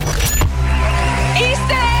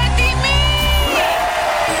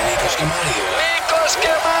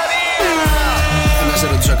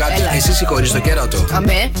ζήσει χωρίς το κέρατο?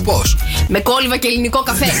 Αμέ. Πώς? Με κόλληβα και ελληνικό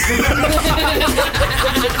καφέ.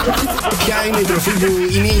 Ποια είναι η τροφή που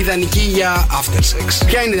είναι ιδανική για after sex?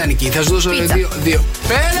 Ποια είναι ιδανική? Θα σου δώσω δύο.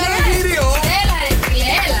 Έλα ρε κύριο! Έλα ρε φίλε,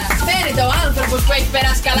 έλα. Φέρετε ο άνθρωπος που έχει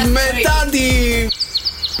περάσει καλά. Μετά την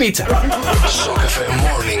πίτσα. Sok FM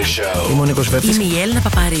Morning Show. Είμαι ο Νίκος Βέφτης. Είμαι η Έλληνα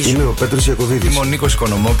Παπαρίζου. Είμαι ο Πέτρος Ιακωβίδης. Είμαι ο Νίκος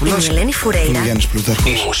Οικονομόπουλος. Είμαι η Ελένη Φουρέιρα. Είμαι ο Γιάννης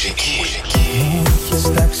Πλούταρχος. Η μουσική.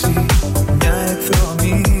 Έχεις τάξει μια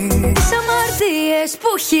εκδρομή. Τις αμαρτίες που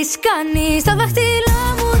έχεις κάνει στα δάχτυλά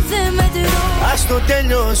μου δεν μετρώ. Ας το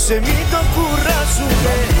τελειώσε, μην το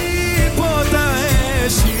κουράσουμε. Τίποτα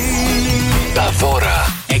εσύ. Τα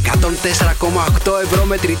δώρα. 104,8 ευρώ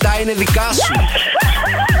μετρητά είναι δικά σου.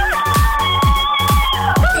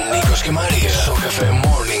 Νίκος και Μαρία. Sok FM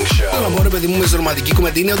Morning Show. Όλα μόνο παιδί μου με ρομαντική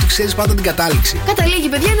κουβέντα είναι ότι ξέρεις πάντα την κατάληξη. Καταλήγει,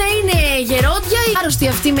 παιδιά, να είναι γερόντια ή άρρωστη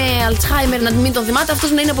αυτή με Αλτσχάιμερ να μην τον θυμάται.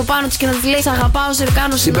 Αυτός να είναι από πάνω της και να της λέει: Σ' αγαπάω, σε κάνω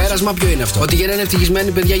συνήθως. Συμπέρασμα ποιο είναι αυτό? Ότι για να είναι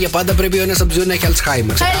ευτυχισμένοι παιδιά για πάντα πρέπει ο ένας από τους δύο να έχει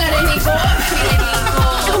Αλτσχάιμερ. Έλα ρε Νίκο,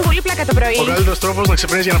 Έχουν πολύ πλάκα το πρωί. Ο καλύτερος τρόπος να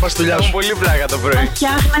ξυπνήσεις για να πας στη δουλειά σου. Έχουν πολύ πλάκα το πρωί.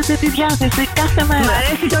 Φτιάχνετε τη διάθεση κάθε μέρα. Μ'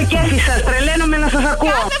 αρέσει το κέφι σας, τρελαίνομαι να σας ακούω.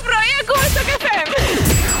 Κάθε πρωί ακούω στο καφέ.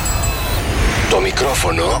 Το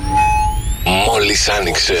μικρόφωνο μόλις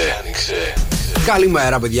άνοιξε.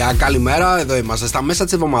 Καλημέρα, παιδιά, καλημέρα. Εδώ είμαστε στα μέσα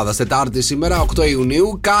της εβδομάδας. Τετάρτη σήμερα, 8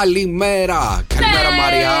 Ιουνίου. Καλημέρα. Καλημέρα,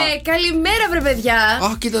 Μαρία. Καλημέρα, βρε παιδιά.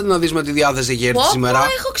 Αχ, κοίτα να δεις με τη διάθεση έχει έρθει σήμερα.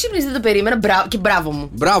 Έχω ξυπνήσει, δεν το περίμενα. Και μπράβο μου.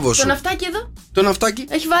 Μπράβο σου. Το ναυτάκι εδώ. Το ναυτάκι.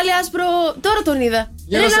 Έχει βάλει άσπρο. Τώρα τον είδα.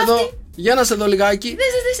 Για να σε δω λιγάκι.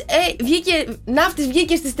 Ναύτης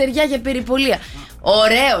βγήκε στη στεριά για περιπολία.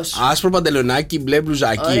 Ωραίος. Άσπρο παντελονάκι, μπλε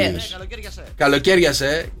μπλουζάκι.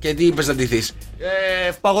 Καλοκαίριασε. Και τι είπες να ντυθείς?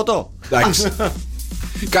 Παγωτό. Εντάξει.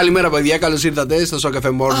 Καλημέρα, παιδιά, καλώς ήρθατε στο Sok FM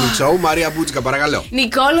Morning Show. Μαρία Μπούτσικα, παρακαλώ.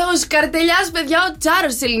 Νικόλαος Καρτελιάς, παιδιά, ο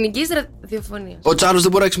Τσάρος της ελληνικής ραδιοφωνίας. Ο Τσάρος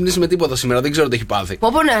δεν μπορεί να ξυπνήσει με τίποτα σήμερα, δεν ξέρω τι έχει πάθει.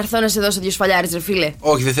 Πόπο να έρθω να σε δώσω 2 σφαλιάρες, ρε φίλε.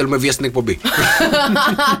 Όχι, δεν θέλουμε βία στην εκπομπή.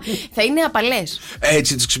 Θα είναι απαλές.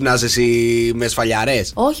 Έτσι τους ξυπνάς εσύ με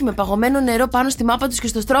σφαλιάρες? Όχι, με παγωμένο νερό πάνω στη μάπα τους και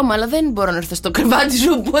στο στρώμα, αλλά δεν μπορώ να έρθω στο κρεβάτι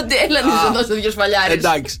σου, οπότε έλα να σου δώσω 2 σφαλιάρες.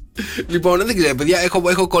 Εντάξει. Λοιπόν, δεν ξέρω, παιδιά,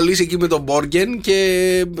 έχω κολλήσει εκεί με τον Μπόργεν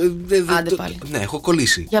και. Άντε πάλι. Ναι, έχω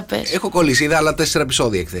κολλήσει. Για πες. Έχω κολλήσει, είδα άλλα 4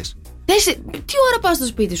 επεισόδια εχθές. Τι ώρα πας στο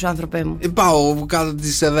σπίτι σου, άνθρωπέ μου? Πάω κάτω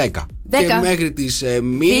τις 10. Και μέχρι τις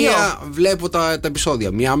 1 βλέπω τα επεισόδια.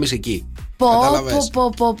 1:30 εκεί.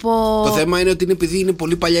 Το θέμα είναι ότι είναι επειδή είναι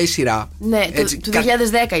πολύ παλιά η σειρά. Ναι, του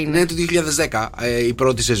 2010 είναι. Ναι, του 2010 η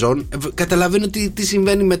πρώτη σεζόν. Καταλαβαίνω τι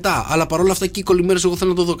συμβαίνει μετά. Αλλά παρόλα αυτά εκεί κολλημένος εγώ θέλω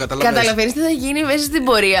να το δω. Καταλαβαίνεις τι θα γίνει μέσα στην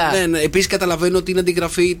πορεία. Ναι. Επίσης καταλαβαίνω ότι είναι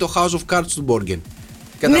αντιγραφή το House of Cards του Μπόργεν.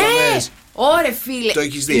 Καταλαβαίνεις. Ωρε φίλε. Το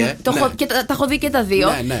έχεις δει, ναι. Τα έχω δει και τα δύο.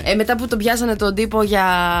 Ναι. Μετά που τον πιάσανε τον τύπο για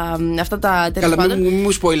αυτά τα τέλος πάντων. πάντων. Μην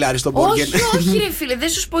μου σποϊλάρεις τον Μπόργεν. Όχι, ρε φίλε, δεν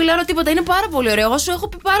σου σποϊλάρω τίποτα. Είναι πάρα πολύ ωραίο. Εγώ σου έχω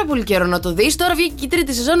πει πάρα πολύ καιρό να το δεις. Τώρα βγήκε η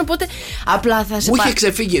τρίτη σεζόν, οπότε απλά θα σε. Μου είχε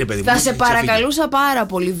ξεφύγει, ρε παιδί μου. Θα σε παρακαλούσα πάρα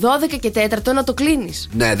πολύ. 12 και 4 να το κλείνεις.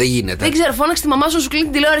 Ναι, δεν γίνεται. Δεν ξέρω, φώναξε τη μαμά σου κλείνει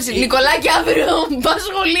την τηλεόραση. Νικολάκη, αύριο πας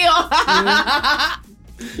σχολείο.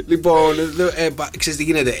 Λοιπόν, ξέρεις τι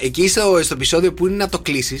γίνεται? Εκεί στο επεισόδιο που είναι να το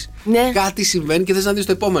κλείσεις, κάτι συμβαίνει και θες να δεις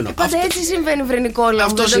το επόμενο. Πάντα έτσι συμβαίνει, βρε Νικόλα.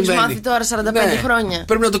 Αυτό δεν το συμβαίνει. έχεις μάθει τώρα 45 χρόνια.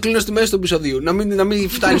 Πρέπει να το κλείνω στη μέση του επεισοδίου. Να μην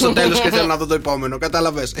φτάνει στο τέλος και θέλω να δω το επόμενο.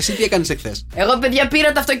 Κατάλαβες. Εσύ τι έκανες εχθές? Εγώ, παιδιά,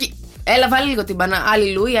 πήρα το αυτοκίνητο. Έλα, βάλε λίγο την μπανά.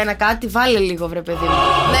 Αλληλούια, ένα κάτι, βάλε λίγο, βρε παιδί μου.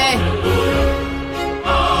 Ναι.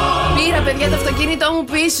 Πήρα, παιδιά, το αυτοκίνητό μου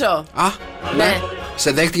πίσω. Ναι.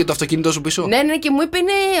 Σε δέχτηκε το αυτοκίνητό σου πίσω? Ναι, και μου είπε,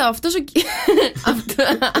 αυτός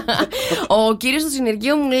ο κύριος στο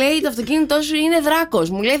συνεργείο μου λέει: Το αυτοκίνητό σου είναι δράκος.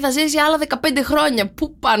 Μου λέει: Θα ζήσει άλλα 15 χρόνια.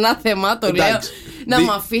 Πού πανάθεμα, το λέω. Να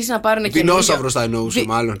μου αφήσει να πάρω ένα καινούργιο. Δεινόσαυρος θα εννοούσε,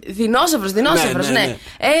 μάλλον. Δεινόσαυρος, ναι.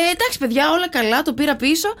 Εντάξει, παιδιά, όλα καλά, το πήρα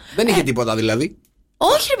πίσω. Δεν είχε τίποτα δηλαδή?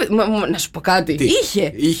 Όχι, να σου πω κάτι.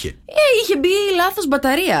 Είχε. Είχε μπει λάθος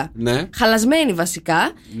μπαταρία. Ναι. Χαλασμένη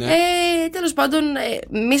βασικά. Ναι. Τέλος πάντων,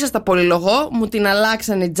 μη σας τα πολυλογώ. Μου την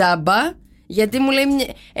αλλάξανε τζάμπα. Γιατί μου λέει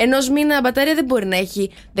ενός μήνα μπαταρία δεν μπορεί να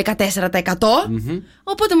έχει 14%.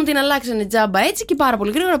 Οπότε μου την αλλάξανε τζάμπα έτσι και πάρα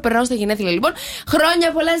πολύ γρήγορα περνάω στα γενέθλια. Λοιπόν,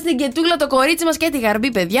 χρόνια πολλά στην Κετούλα, το κορίτσι μας και τη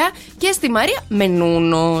Γαρμπή, παιδιά. Και στη Μαρία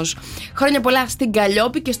Μενούνος. Χρόνια πολλά στην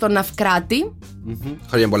Καλλιόπη και στον Ναυκράτη.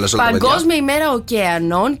 Χρόνια πολλά σε όλα τα παιδιά. Παγκόσμια ημέρα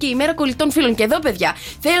ωκεανών και ημέρα κολλητών φίλων. Και εδώ, παιδιά,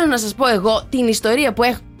 θέλω να σας πω εγώ την ιστορία που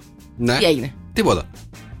έχω. Ναι. Τι έγινε? Τίποτα.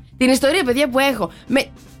 Την ιστορία, παιδιά, που έχω.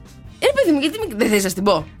 Παιδί μου, γιατί δεν θες να την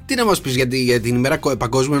πω? Τι να μας πεις για την ημέρα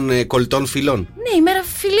παγκόσμιων κολλητών φίλων? Ναι, η ημέρα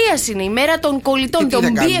φιλίας είναι, η ημέρα των κολλητών, των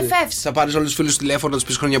BFFs. Θα πάρεις όλους τους φίλους τηλέφωνο να τους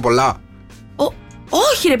πεις χρόνια πολλά?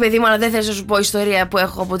 Όχι, ρε παιδί μου, αλλά δεν θες να σου πω ιστορία που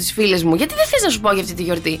έχω από τις φίλες μου. Γιατί δεν θες να σου πω για αυτή τη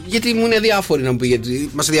γιορτή? Γιατί μου είναι διάφορη να μου πει. Γιατί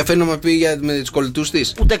μας ενδιαφέρει να μου πει με τους κολλητούς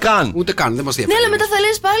της. Ούτε καν. Ούτε καν, δεν μας Ναι, ενδιαφέρει. αλλά μετά θα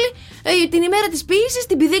λες πάλι την ημέρα της ποίησης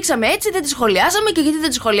την πηδήξαμε έτσι, δεν τη σχολιάσαμε. Και γιατί δεν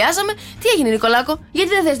τη σχολιάσαμε? Τι έγινε, Νικολάκο? Γιατί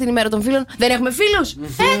δεν θες την ημέρα των φίλων? Δεν έχουμε φίλους?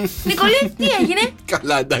 Νικολή, τι έγινε?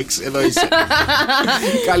 Καλά, εντάξει, εδώ είσαι.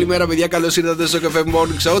 Καλημέρα, παιδιά, καλώς ήρθατε στο Sok FM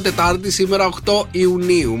Morning Show. Τετάρτη σήμερα 8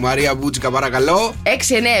 Ιουνίου. Μαρία Μπούτσικα, παρακαλώ.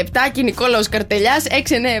 697 και Νικόλαος Καρτελιάς.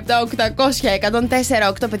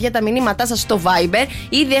 697-800-1048. Παιδιά, τα μηνύματά σας στο Viber.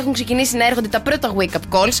 Ήδη έχουν ξεκινήσει να έρχονται τα πρώτα wake up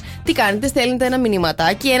calls. Τι κάνετε? Στέλνετε ένα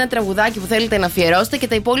μηνυματάκι, ένα τραγουδάκι που θέλετε να αφιερώσετε και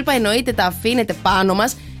τα υπόλοιπα εννοείται τα αφήνετε πάνω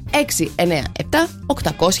μας.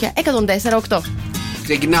 697-800-1048.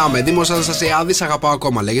 Ξεκινάμε. Δήμος Αναστασιάδης, αγαπάω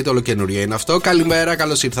ακόμα. Λέγεται, ολοκαινούριο είναι αυτό. Καλημέρα,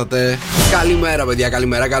 καλώς ήρθατε. Καλημέρα, παιδιά,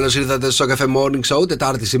 καλημέρα. Καλώς ήρθατε στο Sok FM Morning Show.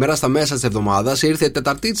 Τετάρτη σήμερα, στα μέσα της εβδομάδας. Ήρθε η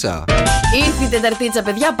Τεταρτίτσα. Ήρθε η Τεταρτίτσα,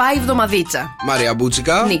 παιδιά, πάει η εβδομαδίτσα. Μαρία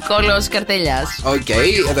Μπούτσικα. Νικόλαος Καρτελιάς. Οκ,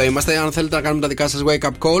 εδώ είμαστε. Αν θέλετε να κάνουμε τα δικά σας wake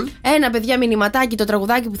up call. Ένα, παιδιά, μηνυματάκι, το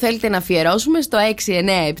τραγουδάκι που θέλετε να αφιερώσουμε στο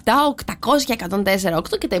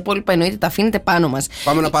 697-800-1048 και τα υπόλοιπα εννοείται τα αφήνετε πάνω μας.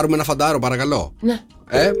 Πάμε να πάρουμε ένα φαντάρο, παρακαλώ. Ναι.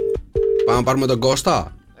 Πάμε να πάρουμε τον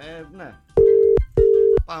Κώστα. Ναι.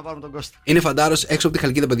 Πάμε να πάρουμε τον Κώστα. Είναι φαντάρος έξω από τη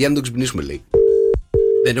Χαλκίδα, παιδιά, να τον ξυπνήσουμε, λέει.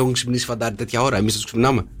 Δεν έχουν ξυπνήσει φαντάρι τέτοια ώρα, εμείς θα τους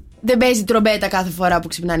ξυπνάμε. Δεν παίζει τρομπέτα κάθε φορά που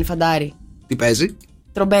ξυπνάνε φαντάρι. Τι παίζει?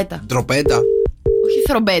 Τρομπέτα. Τροπέτα. Όχι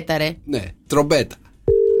θρομπέτα, ρε. Ναι, τρομπέτα.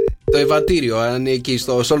 Το ευατήριο, αν είναι εκεί,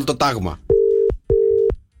 σε όλο το τάγμα.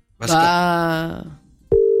 Βασικά.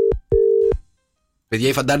 Παιδιά,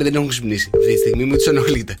 οι φαντάροι δεν έχουν ξυπνήσει αυτή τη στιγμή, μην τους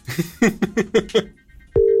ενοχλείτε.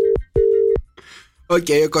 Οκ,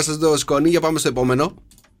 ο Κώστας το σκόνη, για πάμε στο επόμενο.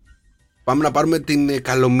 Πάμε να πάρουμε την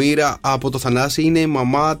Καλομήρα από το Θανάση. Είναι η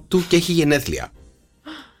μαμά του και έχει γενέθλια.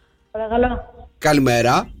 Παρακαλώ.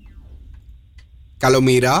 Καλημέρα.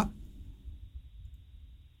 Καλομήρα.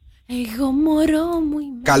 Εγώ μωρό μου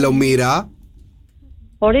είμαι. Καλομήρα.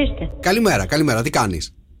 Ορίστε. Καλημέρα, καλημέρα, τι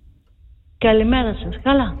κάνεις? Καλημέρα σας.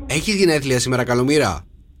 Καλά. Έχεις γενέθλια σήμερα, Καλομήρα?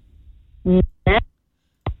 Ναι.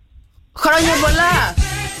 Χρόνια πολλά!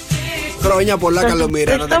 Χρόνια πολλά,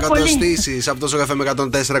 Καλομήρα. Να τα ευχαριστώ πολύ. κατοστήσεις από το Sok FM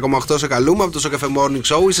 104,8. Σε καλούμε από το Sok FM Morning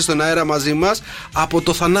Show. Είσαι στον αέρα μαζί μας από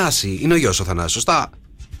το Θανάση. Είναι ο γιος ο Θανάσης, σωστά?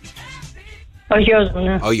 Ο γιος μου,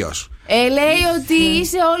 ναι. Ο γιος. Λέει ότι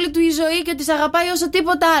είσαι όλη του η ζωή και ότι σε αγαπάει όσο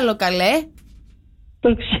τίποτα άλλο, καλέ. Το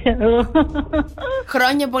ξέρω.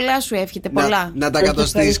 Χρόνια πολλά σου εύχεται, πολλά. Να τα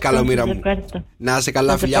κατοστήσεις, Καλομήρα μου. Να είσαι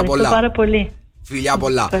καλά, φιλιά πολλά. πάρα πολύ. Φιλιά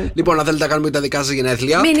πολλά. Λοιπόν, αν θέλετε να κάνουμε τα δικά σας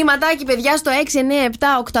γενέθλια. Μηνυματάκι, παιδιά, στο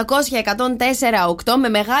 697-800-1048 με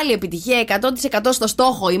μεγάλη επιτυχία, 100% στο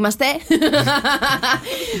στόχο είμαστε.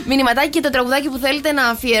 Μηνυματάκι και το τραγουδάκι που θέλετε να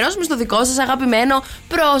αφιερώσουμε στο δικό σας αγαπημένο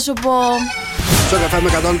πρόσωπο. Sok FM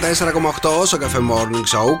 104,8, Sok FM Morning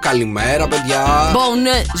Show. Καλημέρα, παιδιά.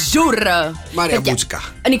 Bonjour. Μαρία Μπούτσικα.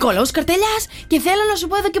 Νικόλαος Καρτελιάς. Και θέλω να σου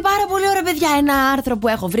πω εδώ και πάρα πολύ ωραία, παιδιά, ένα άρθρο που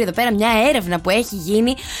έχω βρει εδώ πέρα, μια έρευνα που έχει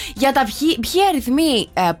γίνει για τα ποιοι αριθμοί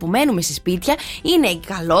που μένουμε σε σπίτια είναι οι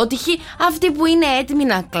καλότυχοι, αυτοί που είναι έτοιμοι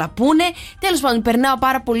να κλαπούνε. Τέλος πάντων, περνάω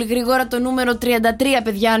πάρα πολύ γρήγορα το νούμερο 33,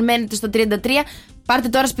 παιδιά. Αν μένετε στο 33, πάρτε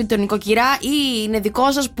τώρα σπίτι το νοικοκυρά ή είναι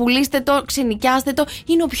δικό σας, πουλήστε το, ξενοικιάστε το.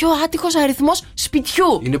 Είναι ο πιο άτυχος αριθμός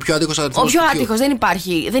σπιτιού. Είναι ο πιο άτυχος αριθμός Ο πιο σπιτιού. άτυχος,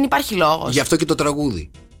 δεν υπάρχει λόγος. Γι' αυτό και το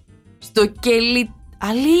τραγούδι. Στο κελί.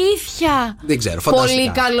 Αλήθεια! Δεν ξέρω, φανταστικά.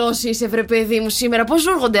 Πολύ καλός είσαι, βρε παιδί μου, σήμερα. Πώς σου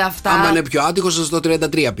έρχονται αυτά? Άμα είναι πιο άτυχος, στο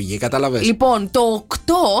 33 πήγε, κατάλαβες. Λοιπόν, το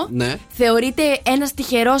 8 Ναι. θεωρείται ένας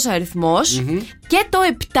τυχερός αριθμός και το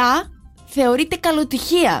 7 θεωρείται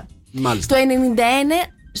καλοτυχία. Μάλιστα. Το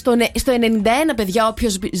 91. Στο 91, παιδιά,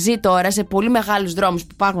 όποιος ζει τώρα σε πολύ μεγάλους δρόμους που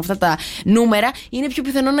υπάρχουν αυτά τα νούμερα, είναι πιο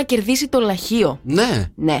πιθανό να κερδίσει το λαχείο. Ναι.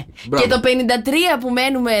 Ναι. Μπράβο. Και το 53 που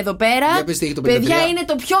μένουμε εδώ πέρα, Για πες τι έχει το 53. παιδιά, είναι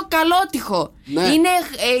το πιο καλότυχο. Ναι. Είναι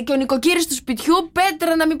και ο νοικοκύρης του σπιτιού,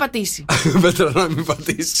 πέτρα να μην πατήσει. Πέτρα να μην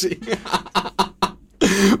πατήσει.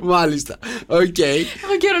 Μάλιστα. Οκ.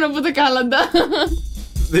 Έχω καιρό να πω τα κάλαντα.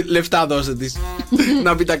 Λεφτά δώσε της.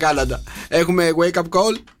 Να πει τα κάλαντα. Έχουμε wake up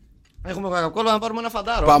call. Έχουμε κακοκόλλα να πάρουμε ένα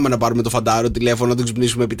φαντάρο. Πάμε να πάρουμε το φαντάρο, τηλέφωνο να τον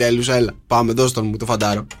ξυπνήσουμε επιτέλους. Έλα, πάμε, δώσ' τον μου το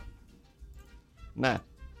φαντάρο. Ναι.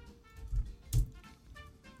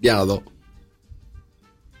 Για να δω.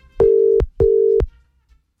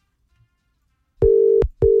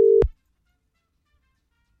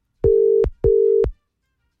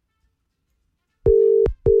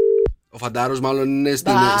 Ο φαντάρος μάλλον είναι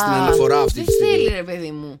στην αναφορά αυτή τη στιγμή. Δεν θέλει, ρε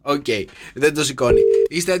παιδί μου. Οκ, δεν το σηκώνει.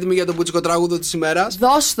 Είστε έτοιμοι για το μπουτσικό τραγούδο της ημέρας?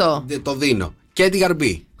 Δώσ' το. Το δίνω. Και τη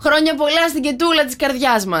γαρμπή. Χρόνια πολλά στην κετούλα της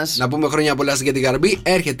καρδιάς μας. Να πούμε χρόνια πολλά στην Κετή Γαρμπή.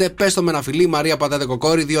 Έρχεται, πες το με ένα φιλί. Μαρία, πατάτε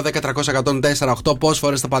κοκόρι. 2-10-300-104-8. Πόσες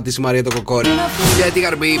φορές θα πατήσει η Μαρία το κοκόρι? Κετή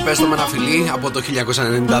Γαρμπή, πες το με ένα φιλί. Από το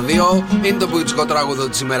 1992. Είναι το ποιητικό τραγούδο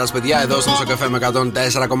της ημέρας, παιδιά. Εδώ στον Sok FM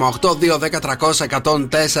 104,8.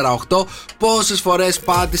 2-10-300-104-8. Πόσες φορές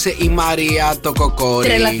πάτησε η Μαρία το κοκόρι?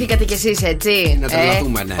 Τρελαθήκατε κι εσείς, έτσι? Να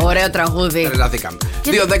τρελαθούμε, ναι. Ωραίο τραγούδι. Τρελαθήκαμε.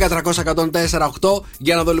 2-10-300-104-8.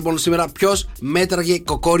 Για να δω λοιπόν σήμερα ποιος μέτραγε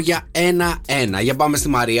κοκόρια 1-1. Για πάμε στη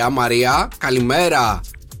Μαρία. Μαρία, καλημέρα.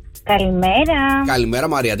 Καλημέρα. Καλημέρα,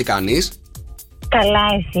 Μαρία, τι κάνεις? Καλά,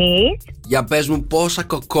 εσείς? Για πες μου πόσα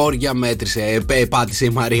κοκόρια μέτρησε, πάτησε η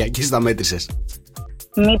Μαρία και εσύ τα μέτρησες?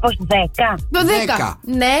 Μήπως 10? Το 10.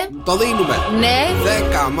 Ναι. Το δίνουμε. Ναι.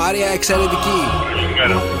 10. Μαρία, εξαιρετική.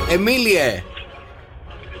 Εμίλιε.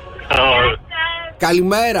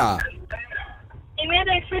 Καλημέρα. Είμαι η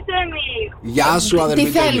αδερφή του Εμίλιου. Γεια σου, αδερφή. Τι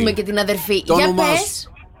θέλουμε και την αδερφή? Το Για όνομά πες.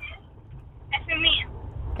 Ευθυμία.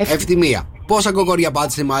 Ευθυμία. Πόσα κοκόρια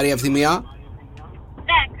πάτησε η Μαρία, Ευθυμία?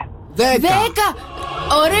 10. 10.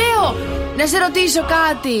 Ωραίο. Να σε ρωτήσω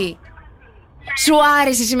κάτι. Σου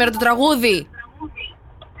άρεσε σήμερα το τραγούδι?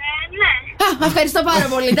 Ναι. Ευχαριστώ πάρα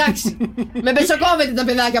πολύ, εντάξει. Με πετσοκόβετε τα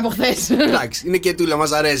παιδάκια από χθες. Εντάξει, είναι και τούλα,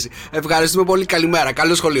 μας αρέσει. Ευχαριστούμε πολύ. Καλημέρα.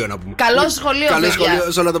 Καλό σχολείο να πούμε. Καλό σχολείο, Καλό παιδιά.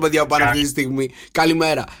 σχολείο σε όλα τα παιδιά που πάνε αυτή τη στιγμή.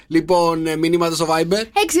 Καλημέρα. Λοιπόν, μηνύματα στο Viber.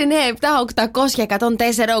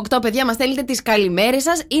 697-800-1048, παιδιά, μας στέλνετε τις καλημέρες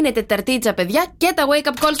σας. Είναι Τεταρτίτσα, παιδιά, και τα wake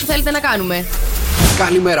up calls που θέλετε να κάνουμε.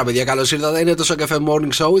 Καλημέρα, παιδιά. Καλώς ήρθατε. Είναι το Sok FM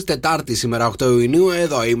Morning Show. Τετάρτη σήμερα, 8 Ιουνίου.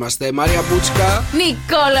 Εδώ είμαστε. Μαρία Μπούτσικα.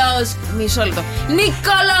 Νικόλαος. Μισό λεπτό. Νικόλαος.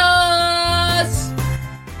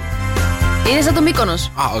 Είναι σαν το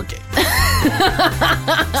Μύκονος. Α, οκ.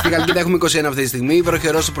 Στη Χαλκίδα έχουμε 21 αυτή τη στιγμή.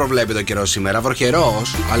 Βροχερός σου προβλέπει το καιρό σήμερα.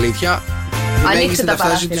 Βροχερός, αλήθεια. Ανοίξτε τα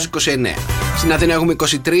φτάσει παράθυρα. τους 29. Στην Αθήνα έχουμε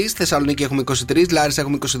 23, Θεσσαλονίκη έχουμε 23, Λάρισα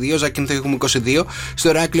έχουμε 22, Ζακίνθο έχουμε 22, στο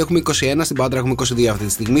Ηράκλειο έχουμε 21, στην Πάντρα έχουμε 22 αυτή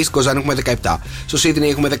τη στιγμή, στην Κοζάνη έχουμε 17, στο Σίδνεϊ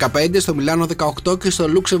έχουμε 15, στο Μιλάνο 18 και στο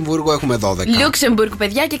Λουξεμβούργο έχουμε 12. Λουξεμβούργο,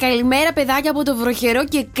 παιδιά, και καλημέρα, παιδάκια, από το βροχερό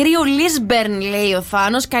και κρύο Λίσμπερν, λέει ο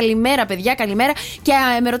Θάνος. Καλημέρα, παιδιά, καλημέρα. Και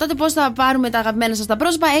με ρωτάτε πώς θα πάρουμε τα αγαπημένα σας τα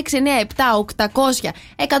πρόσωπα.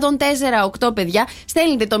 697-800-1048, παιδιά.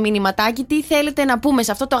 Στέλνετε το μηνυματάκι, τι θέλετε να πούμε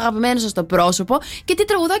σε αυτό το αγαπημένο σας το πρόσωπο και τι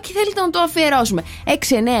τραγουδάκι θέλετε να το αφιερώσουμε.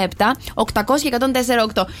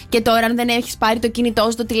 697-800-1048. Και τώρα, αν δεν έχεις πάρει το κινητό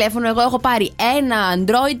σου, το τηλέφωνο, εγώ έχω πάρει ένα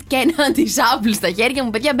Android και ένα της Apple στα χέρια μου,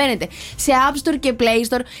 παιδιά. Μπαίνετε σε App Store και Play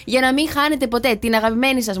Store για να μην χάνετε ποτέ την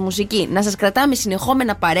αγαπημένη σας μουσική. Να σας κρατάμε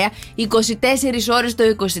συνεχόμενα παρέα 24 ώρες το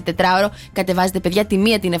 24ωρο. Κατεβάζετε, παιδιά, τη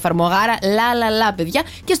μία την εφαρμογάρα λαλαλα, παιδιά,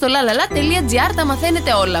 και στο lalala.gr τα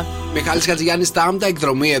μαθαίνετε όλα. Μιχάλης Χατζηγιάννης, Στάμπτα,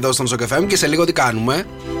 εκδρομή εδώ στον Sok FM και σε λίγο τι κάνουμε?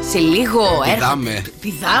 Σε λίγο πηδάμε.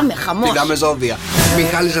 Πηδάμε, χαμός. Πηδάμε ζώδια.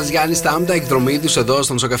 Μιχάλης Χατζηγιάννης, Στάμπτα, εκδρομή τους εδώ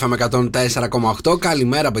στον Sok FM 104,8.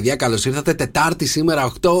 Καλημέρα, παιδιά, καλώς ήρθατε. Τετάρτη σήμερα,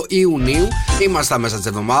 8 Ιουνίου. Είμαστε μέσα της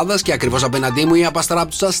εβδομάδας και ακριβώς απέναντί μου η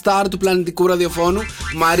απαστράπτουσα στάρ του πλανητικού ραδιοφώνου,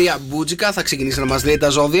 Μαρία Μπούτσικα. Θα ξεκινήσει να μας λέει τα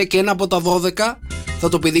ζώδια και ένα από τα 12 θα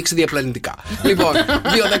το πηδήξει διαπλανητικά. Λοιπόν,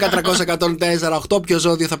 2-10-300-104-8. Ποιο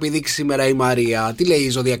ζώδιο θα πηδήξει σήμερα η Μαρία? Τι λέει η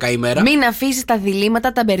ζωδιακά ημέρα? Μην αφήσεις τα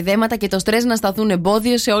διλήμματα, τα μπερδέματα και το στρες να σταθούν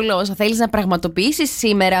εμπόδιο σε όλα όσα θέλεις να πραγματοποιήσεις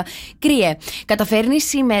σήμερα. Κρύε, καταφέρνεις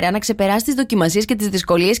σήμερα να ξεπεράσεις τις δοκιμασίες και τις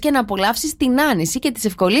δυσκολίες και να απολαύσεις την άνεση και τις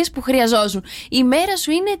ευκολίες που χρειαζόσουν. Η μέρα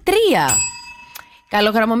σου είναι 3.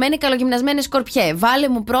 Καλογραμμωμένη, καλογυμνασμένη Σκορπιέ, βάλε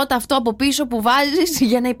μου πρώτα αυτό από πίσω που βάζεις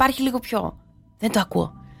για να υπάρχει λίγο πιο. Δεν το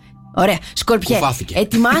ακούω. Ωραία. Σκορπιέ,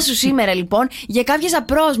 ετοιμάσου σήμερα λοιπόν για κάποιες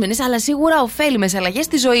απρόσμενες αλλά σίγουρα ωφέλιμες αλλαγές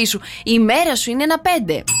στη ζωή σου. Η μέρα σου είναι ένα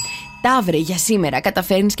 5. Ταύρε, για σήμερα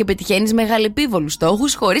καταφέρνεις και πετυχαίνεις μεγαλεπίβολους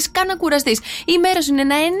στόχους χωρίς καν να κουραστείς. Η μέρα σου είναι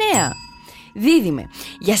ένα 9. Δίδυμε,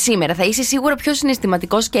 για σήμερα θα είσαι σίγουρα πιο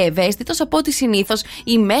συναισθηματικός και ευαίσθητος από ό,τι συνήθως.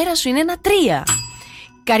 Η μέρα σου είναι ένα 3.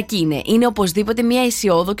 Καρκίνε, είναι οπωσδήποτε μια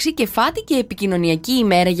αισιόδοξη και φάτη και επικοινωνιακή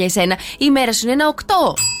ημέρα για εσένα. Η μέρα σου είναι ένα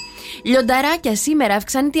 8. Λιονταράκια, σήμερα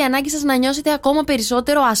αυξάνεται η ανάγκη σας να νιώσετε ακόμα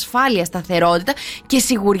περισσότερο ασφάλεια, σταθερότητα και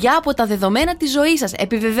σιγουριά από τα δεδομένα της ζωής σας.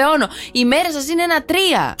 Επιβεβαιώνω, η μέρα σας είναι ένα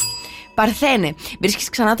 3. Παρθένε, βρίσκεις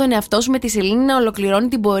ξανά τον εαυτό σου με τη σελήνη να ολοκληρώνει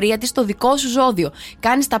την πορεία της στο δικό σου ζώδιο.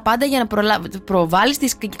 Κάνεις τα πάντα για να προβάλλεις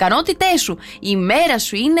τις ικανότητές σου. Η μέρα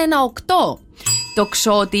σου είναι ένα 8.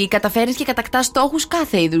 Τοξότη, καταφέρνεις και κατακτάς στόχους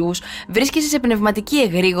κάθε είδους. Βρίσκεσαι σε πνευματική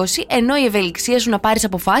εγρήγορση, ενώ η ευελιξία σου να πάρεις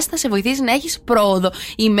αποφάσεις θα σε βοηθήσει να έχεις πρόοδο.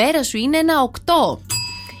 Η μέρα σου είναι ένα 8.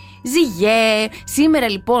 Ζυγέ, σήμερα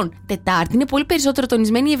λοιπόν, Τετάρτη, είναι πολύ περισσότερο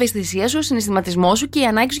τονισμένη η ευαισθησία σου, ο συναισθηματισμός σου και η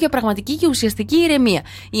ανάγκη σου για πραγματική και ουσιαστική ηρεμία.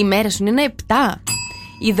 Η μέρα σου είναι ένα 7.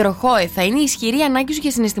 Υδροχόε, θα είναι η ισχυρή ανάγκη σου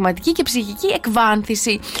για συναισθηματική και ψυχική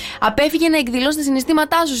εκβάνθηση. Απέφυγε να εκδηλώσει τα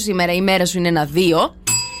συναισθήματά σου σήμερα. Η μέρα σου είναι ένα 2.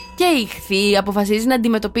 και ηχθεί, αποφασίζει να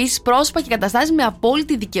αντιμετωπίσει πρόσωπα και καταστάσεις με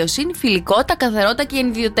απόλυτη δικαιοσύνη, φιλικότητα, καθαρότητα και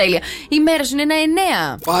ενιδιοτέλεια. Η μέρα σου είναι ένα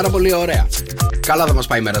 9. Πάρα πολύ ωραία. Καλά θα μας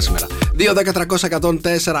πάει η μέρα σήμερα.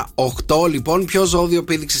 2-10-300-104-8. Λοιπόν, ποιο ζώδιο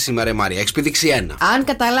πήδηξε σήμερα η Μαρία? Έχεις πήδηξει ένα. Αν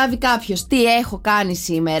καταλάβει κάποιος τι έχω κάνει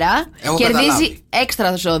σήμερα, κερδίζει καταλάβει.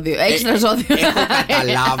 έξτρα ζώδιο. Έξτρα ζώδιο. Έχω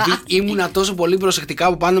καταλάβει. Ήμουνα τόσο πολύ προσεκτικά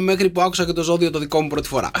που πάνω μέχρι που άκουσα και το ζώδιο το δικό μου πρώτη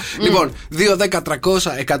φορά. Λοιπόν,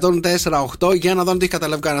 2-10-300-104-8. Για να δω αν το έχει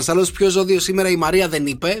καταλάβει κανένας άλλος. Ποιο ζώδιο σήμερα η Μαρία δεν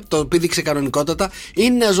είπε, το πήδηξε κανονικότατα.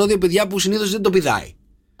 Είναι ένα ζώδιο, παιδιά, που συνήθως δεν το πηδάει.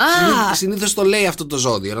 Συνήθως το λέει αυτό το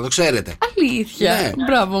ζώδιο, να το ξέρετε. Αλήθεια. Ναι.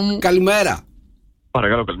 Μπράβο μου. Καλημέρα.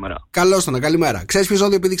 Παρακαλώ, καλημέρα. Καλώς τον, καλημέρα. Ξέρεις ποιο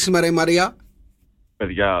ζώδιο πήδηξε σήμερα η Μαρία?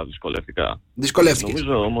 Παιδιά, δυσκολεύτηκα. Δυσκολεύτηκες.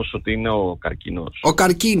 Νομίζω όμως ότι είναι ο καρκίνος. Ο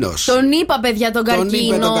καρκίνος. Τον είπα, παιδιά, τον καρκίνο. Τον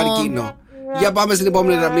είπε τον καρκίνο. Για πάμε στην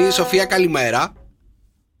επόμενη γραμμή. Σοφία, καλημέρα.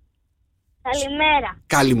 Καλημέρα.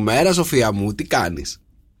 Καλημέρα, Σοφία μου, τι κάνεις?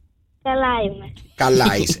 Καλά είμαι.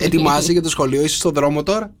 Καλά είσαι. Ετοιμάσαι για το σχολείο, είσαι στον δρόμο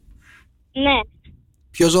τώρα? Ναι.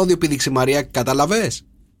 Ποιο ζώδιο πήδηξε η Μαρία, καταλαβες?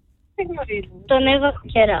 Τον εγώ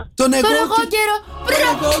καιρό. Τον εγώ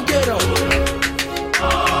καιρό.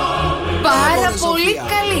 Πάρα πολύ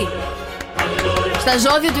καλή. Στα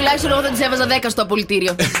ζώδια τουλάχιστον εγώ θα τις έβαζα 10 στο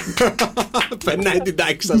απολυτήριο. Περνάει την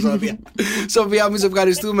τάξη στα ζώδια. Σοφία μου, σε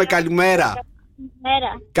ευχαριστούμε. Καλημέρα.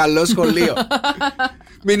 Καλό σχολείο.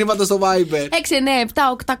 Μήνυματα στο Viber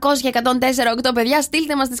 697-800-1048. Παιδιά,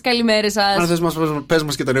 στείλτε μας τις καλημέρες σας. Αν θες πες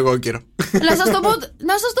μας και τον εγώ καιρό. Να σας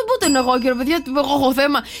το πω τον εγώ καιρό, παιδιά. Εγώ έχω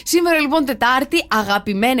θέμα. Σήμερα λοιπόν Τετάρτη,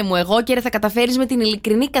 αγαπημένε μου εγώ καιρέ, θα καταφέρεις με την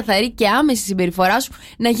ειλικρινή, καθαρή και άμεση συμπεριφορά σου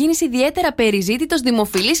να γίνεις ιδιαίτερα περιζήτητος,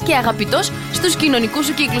 δημοφιλής και αγαπητός στους κοινωνικούς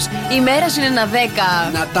σου κύκλους. Η μέρα σου είναι ένα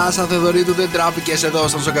 10. Νατάσα Θεοδωρίδου, δεν τράπηκες εδώ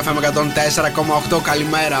στον Sok FM 104,8.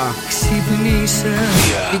 Καλημέρα. Ξυπνήσα.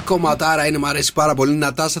 Η κομματάρα είναι, μου αρέσει πάρα πολύ.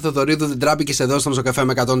 Νατάσα Θεοδωρίδου, δεν τράπηκες εδώ στον Sok FM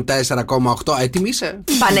 104,8. Έτοιμη είσαι?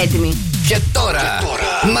 Πανέτοιμη. Και τώρα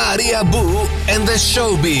Μαρία Μπού and the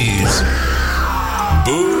Showbiz.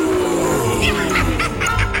 Μπού.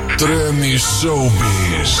 Τρέμει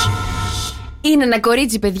Showbiz. Είναι ένα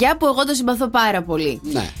κορίτσι, παιδιά, που εγώ το συμπαθώ πάρα πολύ.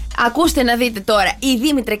 Ναι. Ακούστε να δείτε τώρα. Η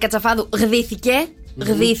Δήμητρα Κατσαφάδου γδύθηκε,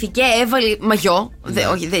 έβαλε μαγιό.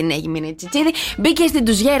 Όχι, δεν έγινε έτσι. Μπήκε στην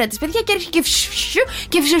τουζιέρα της, παιδιά, και έρχεται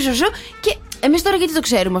και εμείς τώρα γιατί το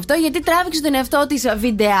ξέρουμε αυτό? Γιατί τράβηξε τον εαυτό της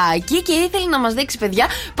βιντεάκι και ήθελε να μας δείξει, παιδιά,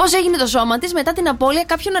 πώς έγινε το σώμα της μετά την απώλεια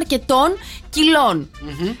κάποιων αρκετών κιλών.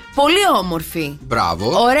 Πολύ όμορφη.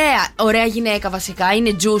 Μπράβο. Ωραία γυναίκα βασικά.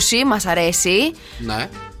 Είναι juicy, μας αρέσει. Ναι.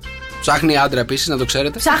 Ψάχνει άντρα επίσης, να το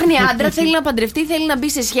ξέρετε. Ψάχνει άντρα, θέλει να παντρευτεί, θέλει να μπει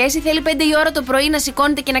σε σχέση, θέλει 5 η ώρα το πρωί να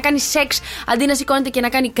σηκώνεται και να κάνει σεξ αντί να σηκώνεται και να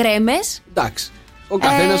κάνει κρέμες. Εντάξει. Ο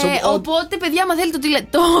καθένας. Οπότε, παιδιά, άμα θέλει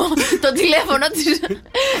το τηλέφωνο της.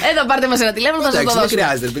 Εδώ πάρτε μας ένα τηλέφωνο, θα σας το δώσω. Δεν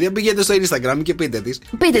χρειάζεται, παιδιά. Πηγαίνετε στο Instagram και πείτε της.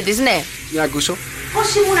 Πείτε της, ναι. Για να ακούσω. Πώς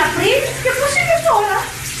ήμουνα πριν και πώς είμαι τώρα.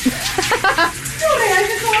 Τι ωραία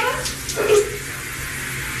είναι τώρα.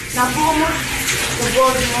 Να πω όμως στον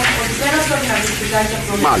κόσμο ότι πέρα από τα χαρακτηριστικά από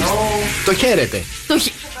το Μάλιστα. Το χαίρετε.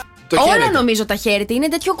 Όλα νομίζω τα χαίρεται. Είναι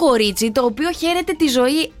τέτοιο κορίτσι το οποίο χαίρεται τη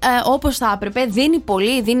ζωή όπως θα έπρεπε. Δίνει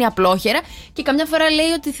πολύ, δίνει απλόχερα και καμιά φορά λέει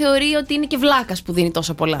ότι θεωρεί ότι είναι και βλάκας που δίνει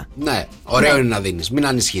τόσο πολλά. Ναι, ωραίο είναι να δίνεις. Μην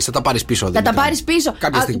ανησυχείς, θα τα πάρεις πίσω. Θα τα πάρεις πίσω.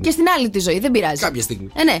 Κάποια στιγμή. Και στην άλλη τη ζωή, δεν πειράζει. Κάποια στιγμή.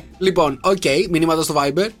 Ναι. Λοιπόν, μηνύματα στο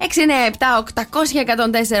Viber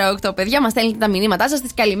 697-800-1048. Παιδιά, μας στέλνετε τα μηνύματά σας,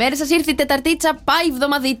 τις καλημέρες σας. Ήρθε η Τεταρτίτσα, πάει η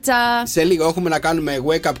εβδομαδίτσα. Σε λίγο έχουμε να κάνουμε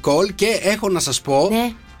wake up call και έχω να σας πω.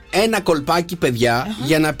 Ναι. Ένα κολπάκι, παιδιά,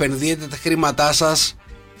 για να επενδύετε τα χρήματά σας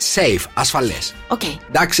safe, ασφαλές.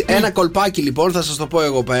 Εντάξει, ένα κολπάκι λοιπόν, θα σας το πω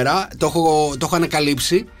εγώ πέρα. Το έχω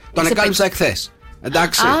ανακαλύψει. Το ανακάλυψα εχθές.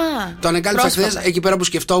 Εντάξει. Το ανακάλυψα χθες εκεί πέρα που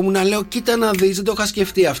σκεφτόμουν. Λέω, κοίτα να δεις, δεν το είχα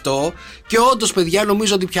σκεφτεί αυτό. Και όντως, παιδιά,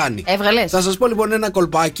 νομίζω ότι πιάνει. Έβγαλες. Θα σας πω λοιπόν ένα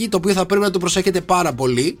κολπάκι το οποίο θα πρέπει να το προσέχετε πάρα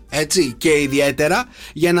πολύ. Έτσι και ιδιαίτερα.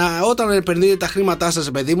 Για να όταν επενδύετε τα χρήματά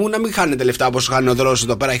σας, παιδί μου, να μην χάνετε λεφτά όπως χάνει ο Δρόσος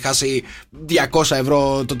εδώ πέρα. Έχει χάσει 200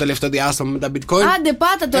 ευρώ το τελευταίο διάστημα με τα bitcoin. Άντε,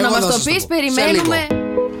 πάτα το να μας το πεις, περιμένουμε.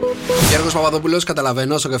 Γιώργος Παπαδόπουλος,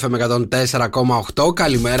 καταλαβαίνω, Sok FM 104,8.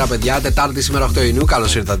 Καλημέρα, παιδιά. Τετάρτη σήμερα 8 Ιουνίου.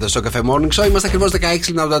 Καλώς ήρθατε στο Sok FM Morning Show. Είμαστε ακριβώς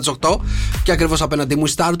 16 λεπτά τις 8 και ακριβώς απέναντί μου,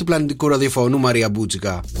 στάρ του πλανητικού ραδιοφώνου, Μαρία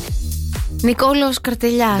Μπούτσικα. Νικόλαος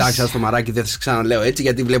Καρτελιάς. Εντάξει, ας το μαράκι δεν θα ξαναλέω έτσι,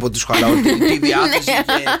 γιατί βλέπω ότι σου χαλάω τη διάθεση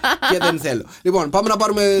και δεν θέλω. Λοιπόν, πάμε να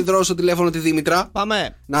πάρουμε Δρόσο τηλέφωνο τη Δήμητρα.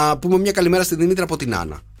 Πάμε. Να πούμε μια καλημέρα στη Δήμητρα από την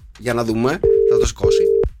Άννα. Για να δούμε. Θα το σηκώσει.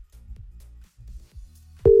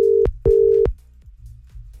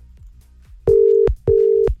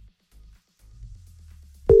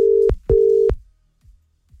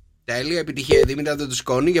 Τέλεια, επιτυχία. Δήμητρα δεν το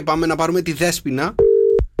σηκώνει και πάμε να πάρουμε τη Δέσποινα.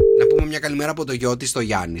 Να πούμε μια καλημέρα από το γιο της, το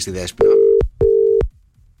Γιάννη, στη Δέσποινα.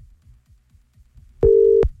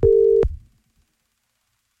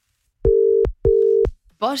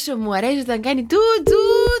 Πόσο μου αρέσει όταν κάνει τουτ.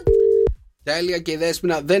 Τέλεια, και η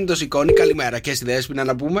Δέσποινα δεν το σηκώνει. Καλημέρα και στη Δέσποινα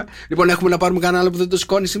να πούμε. Λοιπόν, έχουμε να πάρουμε κανένα άλλο που δεν το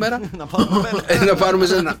σηκώνει σήμερα. Να πάρουμε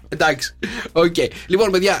σε ένα. Εντάξει. Okay.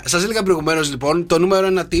 Λοιπόν, παιδιά, σας έλεγα προηγουμένως λοιπόν το νούμερο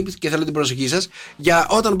ένα tip και θέλω την προσοχή σας για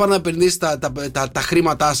όταν πάνε να επενδύσετε τα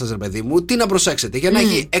χρήματά σας, ρε παιδί μου, τι να προσέξετε για να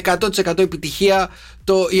έχει 100% επιτυχία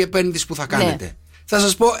η επένδυση που θα κάνετε. Ναι. Θα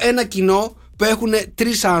σας πω ένα κοινό που έχουν 3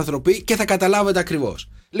 άνθρωποι και θα καταλάβετε ακριβώς.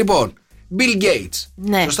 Λοιπόν, Bill Gates.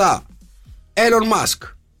 Ναι. Σωστά. Elon Musk.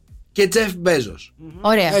 Και Jeff Bezos.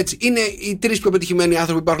 Ωραία. Έτσι. Είναι οι 3 πιο πετυχημένοι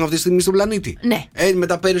άνθρωποι που υπάρχουν αυτή τη στιγμή στον πλανήτη. Ναι. Με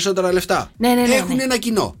τα περισσότερα λεφτά. Ναι. Έχουν ένα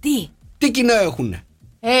κοινό. Τι κοινό έχουν?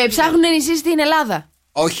 Ψάχνουν νησί στην Ελλάδα.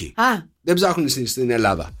 Όχι. Δεν ψάχνουν στην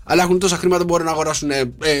Ελλάδα. Αλλά έχουν τόσα χρήματα που μπορούν να αγοράσουν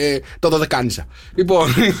το δωδεκάνησα.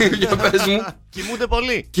 Λοιπόν, για πες μου.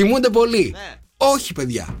 Κοιμούνται πολύ. Ναι. Όχι,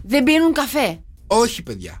 παιδιά. Δεν πίνουν καφέ. Όχι,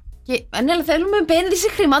 παιδιά. Ναι, θέλουμε επένδυση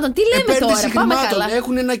χρημάτων. Τι λέμε τώρα, πάμε καλά.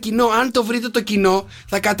 Έχουν ένα κοινό. Αν το βρείτε το κοινό,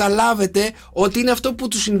 θα καταλάβετε ότι είναι αυτό που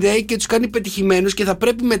τους συνδέει και τους κάνει πετυχημένους και θα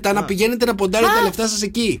πρέπει μετά να πηγαίνετε να ποντάρετε τα λεφτά σας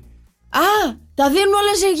εκεί. Τα δίνουν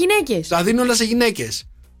όλα σε γυναίκες. Τα δίνουν όλα σε γυναίκες.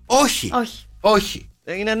 Όχι.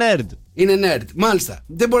 Είναι nerd. Μάλιστα.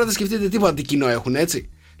 Δεν μπορείτε να σκεφτείτε τίποτα τι κοινό έχουν, έτσι.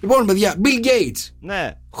 Λοιπόν, παιδιά, Bill Gates.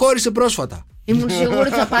 Ναι. Χώρισε πρόσφατα. Ήμουν σίγουρη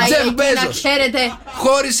θα πάει εκεί, να ξέρετε.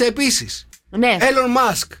 Χώρισε επίσης. Ναι.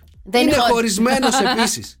 Elon Musk. Είναι χωρισμένος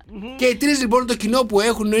επίσης. Και οι 3 λοιπόν το κοινό που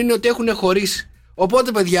έχουν είναι ότι έχουν χωρίσει.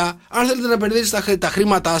 Οπότε, παιδιά, αν θέλετε να επενδύσετε τα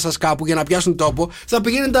χρήματά σας κάπου για να πιάσουν τόπο, θα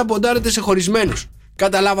πηγαίνετε να ποντάρετε σε χωρισμένους.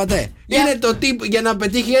 Καταλάβατε? Είναι το tip για να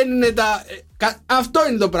πετύχει. Αυτό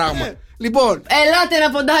είναι το πράγμα. Λοιπόν, ελάτε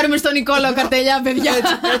να ποντάρουμε στον Νικόλαο Καρτελιά, παιδιά.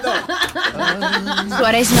 Σου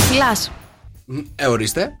αρέσει να φυλάς?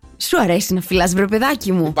 Ορίστε. Σου αρέσει να φυλάς, βρε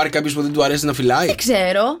παιδάκι μου? Υπάρχει κάποιος που δεν του αρέσει να φυλάει? Δεν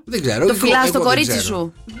ξέρω. Το φυλάς το κορίτσι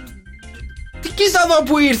σου? Τι κοίτα εδώ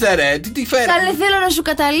που ήρθε, ρε. Τι φέρε? Καλέ, θέλω να σου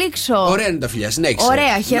καταλήξω. Ωραία είναι τα φιλιά, συνέχισε. Ωραία,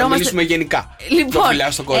 χαιρόμαστε. Να μιλήσουμε γενικά. Λοιπόν, το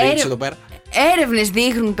φιλιά στο κορίτσι εδώ πέρα. Έρευνες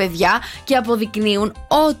δείχνουν, παιδιά, και αποδεικνύουν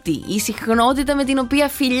ότι η συχνότητα με την οποία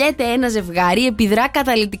φιλιέται ένα ζευγάρι επιδρά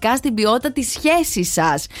καταλυτικά στην ποιότητα της σχέσης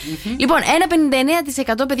σας. Λοιπόν, ένα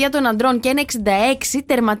 59% παιδιά των αντρών και ένα 66%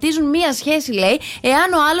 τερματίζουν μία σχέση, λέει,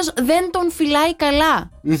 εάν ο άλλος δεν τον φιλάει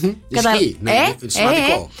καλά. Ισχύει.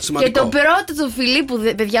 Σημαντικό. Και το πρώτο το φιλί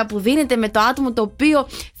παιδιά, που δίνετε με το άτομο το οποίο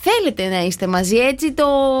θέλετε να είστε μαζί, έτσι το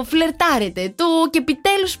φλερτάρετε και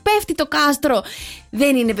επιτέλους πέφτει το κάστρο.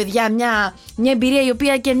 Δεν είναι, παιδιά, μια εμπειρία η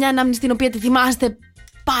οποία και μια ανάμνηση την οποία τη θυμάστε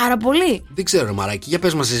πάρα πολύ? Δεν ξέρω, μαράκι. Για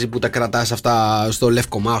πες μας εσύ που τα κρατάς αυτά στο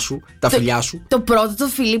λεύκομά σου, τα φιλιά σου. Το πρώτο το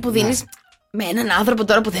φιλί που δίνεις με έναν άνθρωπο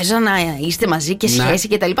τώρα που θες να είστε μαζί και σχέση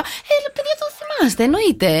και τα λοιπά. Παιδιά, το θυμάστε,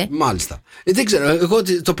 εννοείται. Μάλιστα. Δεν ξέρω. Εγώ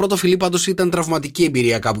το πρώτο φιλί πάντως ήταν τραυματική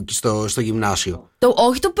εμπειρία κάπου εκεί στο γυμνάσιο.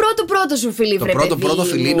 Όχι το πρώτο σου φιλί, βρε παιδί. Το πρώτο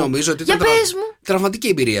φιλί νομίζω ότι ήταν. Για πες μου. Τραυματική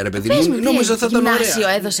εμπειρία, ρε παιδί μου. Νομίζω ότι θα ήταν. Γυμνάσιο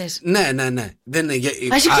έδωσες? Ναι.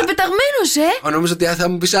 Είσαι και πεταγμένος, Νομίζω ότι θα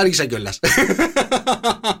μου πεις άργησα κιόλας.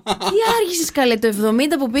 Τι άργησες, καλέ? Το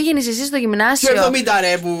 70 που πήγαινες εσύ στο γυμνάσιο? Και 70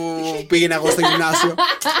 ρε που πήγαινα εγώ στο γυμνάσιο.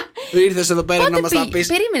 Ήρθες εδώ πέρα να μας τα πεις.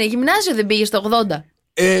 Περίμενε, γυμνάσιο δεν πήγες το 80?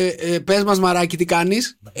 Πες μας, μαράκι, τι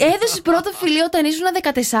κάνεις? Έδωσες πρώτο φιλί όταν ήσουν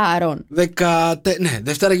 14. Ναι,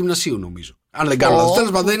 Δευτέρα γυμνασίου νομίζω. Αν δεν κάνω λάθος.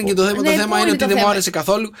 Τέλος πάντων, είναι και το θέμα. Το θέμα είναι ότι δεν μου άρεσε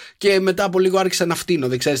καθόλου και μετά από λίγο άρχισα να φτύνω.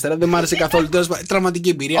 Δεν ξέρεις τώρα, δεν μου άρεσε καθόλου. Τραυματική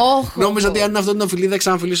εμπειρία. Νόμιζα ότι αν είναι αυτό το φιλί δεν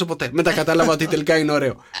ξαναφιλήσω ποτέ. Μετά κατάλαβα ότι τελικά είναι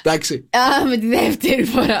ωραίο. Εντάξει. Με τη δεύτερη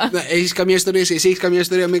φορά. Έχεις καμία ιστορία εσύ? Έχεις καμία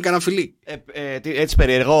ιστορία με κανένα φιλί? Έτσι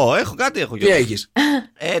περίεργο? Έχω. Τι έχεις?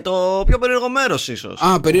 Το πιο περίεργο μέρος ίσως.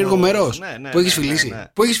 Περίεργο μέρος. Που έχεις φιλήσει?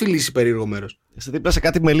 Πού έχεις φιλήσει περίεργο μέρος? Δίπλα σε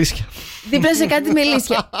κάτι μελίσια.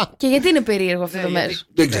 Και γιατί είναι περίεργο αυτό το μέρος?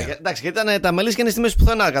 Δεν ξέρω. Εντάξει, γιατί τα μελίσια είναι στη μέση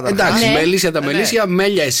πουθενά, καταρχάς. Εντάξει, μελίσια τα μελίσια,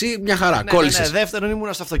 μέλια εσύ, μια χαρά. Κόλλησες. Δεύτερον,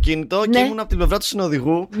 ήμουν στο αυτοκίνητο και ήμουν από την πλευρά του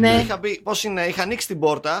συνοδηγού. Είχα πει πώς είναι, είχα ανοίξει την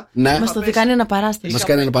πόρτα. Μας το κάνει αναπαράσταση. Μας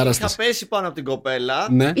κάνει αναπαράσταση. Είχα πέσει πάνω από την κοπέλα.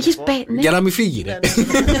 Για να μην φύγει, ρε.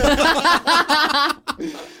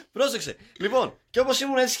 Πρόσεξε. Λοιπόν, και όπως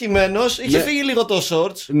ήμουν έτσι χυμένος, είχε φύγει λίγο το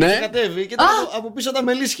shorts. Ναι. Κατέβει και ήταν από πίσω τα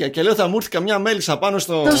μελίσια. Και λέω, θα μου έρθει καμιά μέλισσα πάνω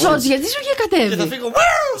στο. Το shorts, γιατί σου είχε κατέβει? Και θα φύγω.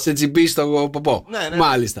 Σε τσιμπή στο ποπό. Ναι.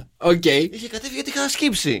 Μάλιστα. Οκ. Είχε κατέβει γιατί είχα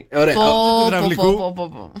σκύψει. Ωραία.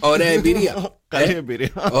 Ωραία εμπειρία. Καλή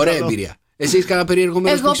εμπειρία. Ωραία εμπειρία. Εσύ έχεις κανένα περίεργο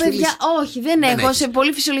μέρος? Εγώ, παιδιά, όχι, δεν έχω. Σε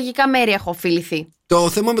πολύ φυσιολογικά μέρη έχω φιληθεί. Το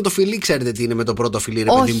θέμα με το φιλί, ξέρετε τι είναι με το πρώτο φιλί, ρε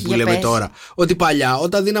παιδί μου, που λέμε τώρα. Ότι παλιά,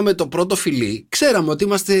 όταν δίναμε το πρώτο φιλί, ξέραμε ότι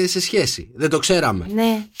είμαστε σε σχέση. Δεν το ξέραμε.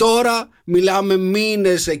 Ναι. Τώρα μιλάμε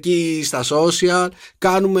μήνες εκεί στα social,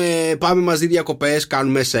 πάμε μαζί διακοπές,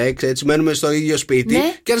 κάνουμε σεξ, έτσι, μένουμε στο ίδιο σπίτι.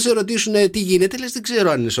 Ναι. Και αν σε ρωτήσουν τι γίνεται, λες δεν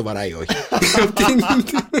ξέρω αν είναι σοβαρά ή όχι.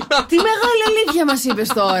 Τι μεγάλη αλήθεια μας είπες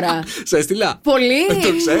τώρα. Σε έστειλα. Πολύ.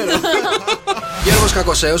 Το ξέρω. Γιώργος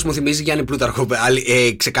Κακοσέος μου θυμίζει Γιάννη Πλούταρχο.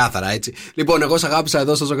 Ξεκάθαρα, έτσι. Λοιπόν, εγώ σ' αγάπησα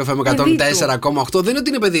εδώ στο Sok FM 104,8. Δεν είναι ότι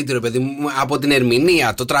είναι παιδί του, ρε παιδί μου. Από την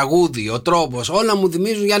ερμηνεία, το τραγούδι, ο τρόπος, όλα μου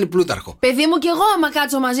θυμίζουν Γιάννη Πλούταρχο. Παιδί μου, κι εγώ άμα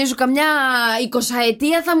κάτσω μαζί σου καμιά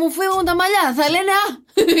 20ετία θα μου φύγουν τα μαλλιά. Θα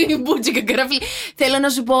λένε η μπούτσικα καράφλη. Θέλω να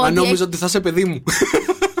σου πω. Αν νόμιζα ότι θα είσαι παιδί μου.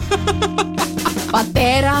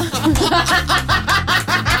 Πατέρα.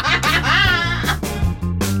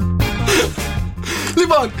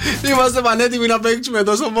 Λοιπόν, είμαστε πανέτοιμοι να παίξουμε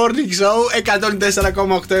εδώ στο Morning Show.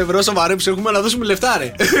 104,8 ευρώ. Σοβαρέψε, έχουμε να δώσουμε λεφτά,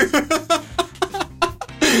 ρε.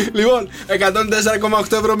 Λοιπόν,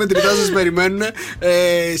 104,8 ευρώ μετρητά σας περιμένουν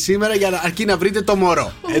σήμερα, για αρκεί να βρείτε το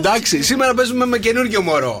μωρό. Εντάξει, σήμερα παίζουμε με καινούργιο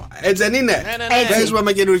μωρό. Έτσι δεν είναι? Ναι. Παίζουμε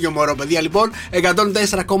με καινούργιο μωρό, παιδιά. Λοιπόν,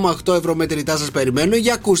 104,8 ευρώ μετρητά σας περιμένουν.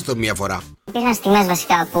 Για ακούστε το μία φορά. Υπήρχαν στιγμές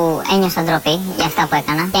βασικά που ένιωσα ντροπή για αυτά που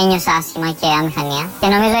έκανα και ένιωσα άσχημα και αμηχανία. Και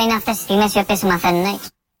νομίζω είναι αυτές τις στιγμές οι οποίες μαθαίνουν.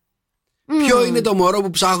 Ποιο είναι το μωρό που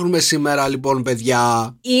ψάχνουμε σήμερα, λοιπόν,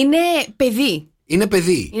 παιδιά? Είναι παιδί. Είναι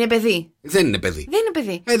παιδί. Είναι παιδί. Δεν είναι παιδί. Δεν είναι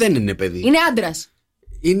παιδί. Δεν είναι παιδί. Είναι άντρας.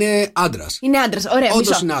 Είναι άντρας. Είναι άντρας. Ωραία.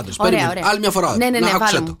 Όντως είναι άντρας. Ωραία. Άλλη μια φορά. Ναι, να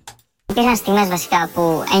άκουσε το. Υπήρχαν στιγμές βασικά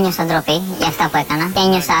που ένιωσα ντροπή για αυτά που έκανα και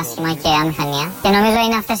ένιωσα άσχημα και αμηχανία. Και νομίζω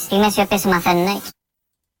είναι αυτές τις στιγμές οι οποίες μαθαίνουν.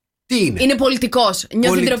 Τι είναι? Είναι πολιτικός.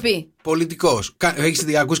 Νιώθει ντροπή. Πολιτικός.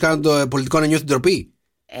 Έχεις ακούσει κανέναν το πολιτικό να νιώθει ντροπή?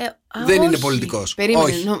 Δεν όχι. είναι πολιτικός.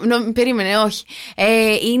 Περίμενε, όχι.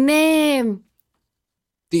 Είναι.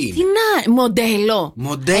 Τι είναι? Μοντέλο.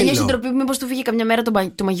 Ένιωσε ντροπή, μήπως του φύγε καμιά μέρα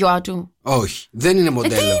το μαγιό του? Όχι, δεν είναι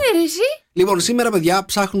μοντέλο. Τι είναι, ρε, εσύ? Λοιπόν, σήμερα, παιδιά,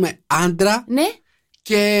 ψάχνουμε άντρα, ναι,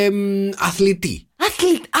 και αθλητή.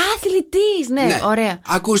 Αθλητής, ναι, ωραία.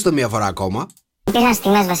 Ακούστε το μία φορά ακόμα. Υπήρχαν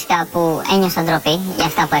στιγμές βασικά που ένιωσα ντροπή για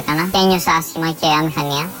αυτά που έκανα και ένιωσα άσχημα και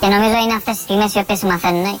αμηχανία. Και νομίζω είναι αυτές τις στιγμές οι οποίες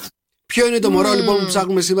μαθαίνουν. Ποιο είναι το μωρό, λοιπόν, που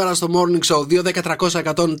ψάχνουμε σήμερα στο Morning Show?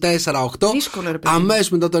 2-10-300-104-8. Αμέσως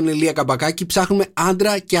μετά τον Ηλία Καμπακάκη ψάχνουμε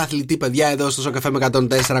άντρα και αθλητή, παιδιά, εδώ στο Sok FM 104,8.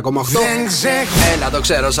 Έλα, το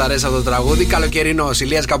ξέρω, σ' αρέσει αυτό το τραγούδι. Καλοκαιρινός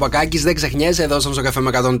Ηλίας Καμπακάκης, δεν ξεχνιέσαι, εδώ στο Sok FM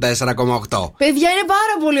 104,8. Παιδιά, είναι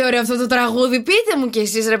πάρα πολύ ωραίο αυτό το τραγούδι. Πείτε μου κι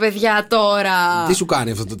εσείς, ρε παιδιά, τώρα. Τι σου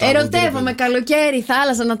κάνει αυτό το τραγούδι? Ερωτεύομαι, καλοκαίρι,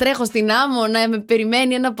 θάλασσα, να τρέχω στην άμμο, να με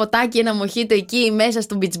περιμένει ένα ποτάκι, ένα μοχίτο εκεί μέσα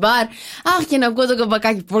στο beach bar. Αχ, και να ακούω το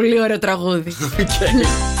Καμπακάκη. Πολύ ωραίο τραγούδι.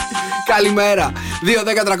 Καλημέρα.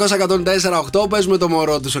 2-10-300-104-8. Παίζουμε το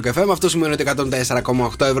μωρό του Sok FM. Αυτό σημαίνει ότι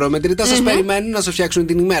 104,8 ευρώ μετρητά σας περιμένουν να σας φτιάξουν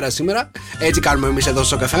την ημέρα σήμερα. Έτσι κάνουμε εμείς εδώ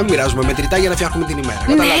στο Sok FM. Μοιράζουμε μετρητά για να φτιάχνουμε την ημέρα.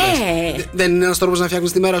 Ναι. Δεν είναι ένας τρόπος να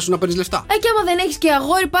φτιάχνεις τη μέρα σου να παίρνεις λεφτά? Και άμα δεν έχεις και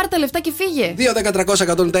αγόρι, πάρ' τα λεφτά και φύγε.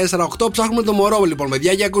 2-10-300-104-8. Ψάχνουμε το μωρό, λοιπόν,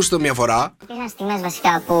 παιδιά. Για ακούστε το μία φορά. Υπήρχαν στιγμές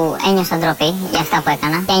βασικά που ένιωσα ντροπή για αυτά που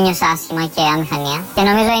έκανα και ένιωσα άσχημα και αμηχανία. Και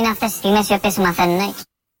νομίζω είναι αυτές τις στιγμές οι οποίες μαθαίνουν.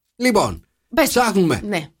 Λοιπόν, ψάχνουμε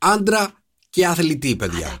άντρα και αθλητή,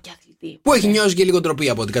 παιδιά. Που έχει νιώσει και λίγο ντροπή,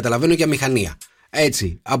 από ό,τι καταλαβαίνω, και αμηχανία.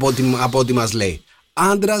 Έτσι, από ό,τι μας λέει.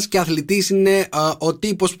 Άντρας και αθλητής είναι ο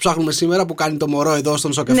τύπος που ψάχνουμε σήμερα, που κάνει το μωρό εδώ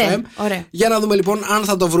στον Sok FM. Ναι, ωραία. Για να δούμε, λοιπόν, αν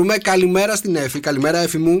θα το βρούμε. Καλημέρα στην Εφη. Καλημέρα,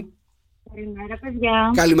 Εφη μου. Καλημέρα,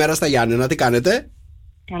 παιδιά. Καλημέρα στα Γιάννενα. Τι κάνετε?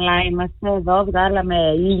 Καλά είμαστε εδώ, βγάλαμε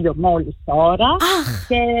ήλιο μόλις τώρα.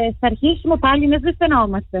 Και θα αρχίσουμε πάλι να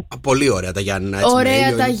ζεσθενόμαστε. Πολύ ωραία τα Γιάννενα. Έτσι,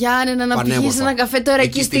 ωραία τα Γιάννενα, να πηγείς ένα καφέ τώρα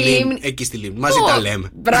εκεί στη λίμνη. Εκεί στη λίμνη, μαζί τα λέμε.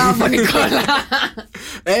 Μπράβο, Νικόλα.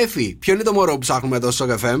 Έφη, ποιο είναι το μωρό που ψάχνουμε εδώ στο Sok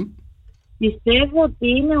FM? Πιστεύω ότι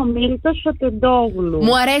είναι ο Μίλτος ο Τεντόγλου.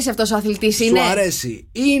 Μου αρέσει αυτός ο αθλητής, είναι. Σου αρέσει?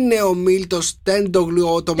 Είναι ο Μίλτος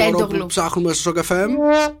Τεντόγλου το μωρό που ψάχνουμε στο Sok FM?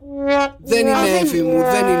 Δεν είναι, Εφη μου,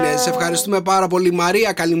 δεν είναι. Σε ευχαριστούμε πάρα πολύ.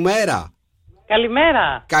 Μαρία, καλημέρα.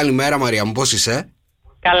 Καλημέρα. Καλημέρα, Μαρία μου, πώς είσαι?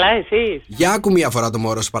 Καλά, εσείς? Για άκου μία φορά το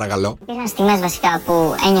μωρό, σου παρακαλώ. Υπήρχαν στιγμές βασικά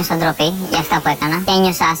που ένιωσα ντροπή για αυτά που έκανα και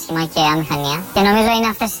ένιωσα άσχημα και αμηχανία. Και νομίζω είναι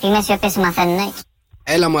αυτές τις στιγμές οι οποίες μαθαίνουν.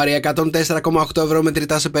 Έλα, Μαρία, 104,8 ευρώ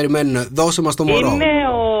μετρητά σε περιμένουν. Δώσε μας το μωρό. Είναι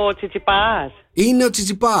ο Τσιτσιπάς. Είναι ο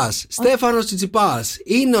Τσιτσιπάς. Στέφανος Τσιτσιπάς.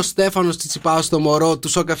 Είναι ο Στέφανος Τσιτσιπάς το μωρό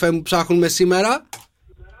του Sok FM που ψάχνουμε σήμερα.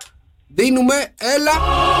 Δίνουμε, έλα,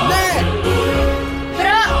 ναι!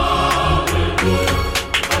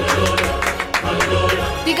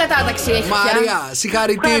 Τι κατάταξη έχει, Μαρία,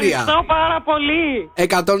 συγχαρητήρια. Ευχαριστώ πάρα πολύ.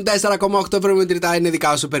 104,8 ευρώ μετρητά είναι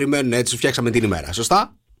δικά σου, περιμένουν, έτσι σου φτιάξαμε την ημέρα,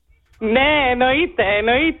 σωστά? Ναι,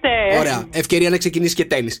 εννοείται. Ωραία, ευκαιρία να ξεκινήσει και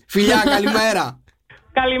τένις. Φιλιά, καλημέρα.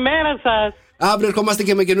 Καλημέρα σας. Αύριο ερχόμαστε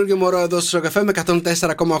και με καινούργιο μωρό εδώ στο Sok FM με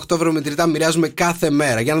 104,8 ευρώ μετρητά. Μοιράζουμε κάθε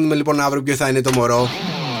μέρα. Για να δούμε λοιπόν αύριο ποιο θα είναι το μωρό.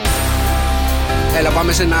 Έλα,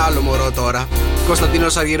 πάμε σε ένα άλλο μωρό τώρα.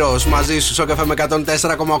 Κωνσταντίνος Αργυρός μαζί σου, Sok FM με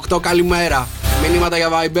 104,8. Καλημέρα. Μηνύματα για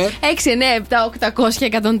Viber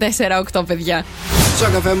 697-800-1048, παιδιά.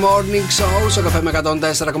 Sok FM Morning Show, Sok FM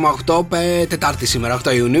 104,8. Τετάρτη σήμερα,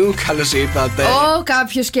 8 Ιουνίου. Καλώς ήρθατε.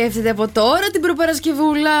 Κάποιος σκέφτεται από τώρα την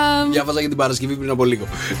προπαρασκευούλα. Διάβαζα για την Παρασκευή πριν από λίγο.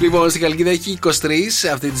 Λοιπόν, στην Χαλκίδα έχει 23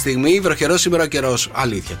 αυτή τη στιγμή. Βροχερός σήμερα ο καιρός.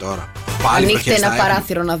 Αλήθεια τώρα. Πάλι ανοίχτε ένα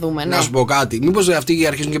παράθυρο να δούμε. Ναι. Να σου πω κάτι. Μήπως αυτοί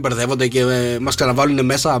αρχίζουν και μπερδεύονται και μας ξαναβάλουν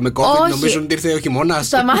μέσα με COVID. Νομίζουν ότι ήρθε ο χειμώνας.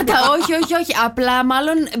 Σταμάτα, όχι. Απλά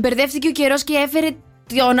μάλλον μπερδεύτηκε ο καιρός και έφερε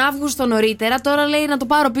τον Αύγουστο νωρίτερα. Τώρα λέει να το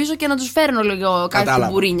πάρω πίσω και να τους φέρνω λίγο κάτι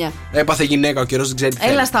μπουρίνια. Έπαθε γυναίκα ο καιρός, δεν ξέρει τι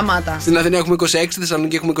θέλει. Έλα, σταμάτα. Στην Αθήνα έχουμε 26, στη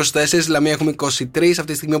Θεσσαλονίκη έχουμε 24, στη Λαμία έχουμε 23, αυτή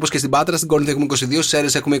τη στιγμή όπως και στην Πάτρα. Στην Κόρινθο έχουμε 22, στις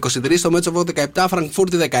Σέρρες έχουμε 23, στο Μέτσοβο 17,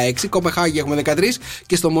 Φραγκφούρτη 16, Κοπεχάγη έχουμε 13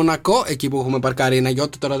 και στο Μονακό, εκεί που έχουμε παρκάρει ένα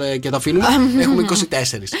γιότ τώρα και το αφήνουμε, έχουμε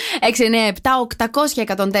 24.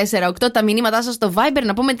 697-800-1048 τα μηνύματά σας στο Viber,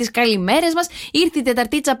 να πούμε τις καλημέρες μας. Ήρθε η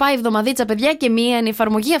Τεταρτίτσα, πάει εβδομαδίτσα, παιδιά, και μία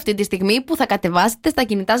εφαρμογή αυτή τη στιγμή που θα κατεβάσετε στα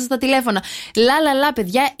κινητά σας τα τηλέφωνα. Λαλαλα,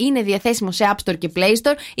 παιδιά, είναι διαθέσιμο σε App Store και Play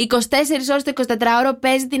Store. 24 ώρες το 24ωρο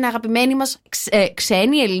παίζει την αγαπημένη μας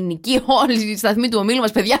ξένη, ελληνική, όλοι οι σταθμοί του ομίλου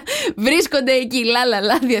μας, παιδιά, βρίσκονται εκεί.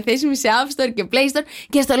 Λαλαλα, διαθέσιμη σε App Store και Play Store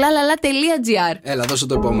και στο lalala.gr. Έλα, δώσε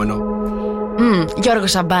το επόμενο.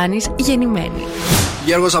 Γιώργος Σαμπάνης, γεννημένη.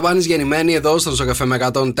 Γιώργος Σαμπάνης, γεννημένη εδώ στον Sok FM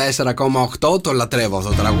 104,8. Το λατρεύω αυτό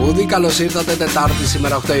το τραγούδι. Καλώς ήρθατε, Τετάρτη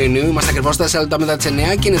σήμερα 8 Ιουνίου. Είμαστε ακριβώς 4 λεπτά μετά τις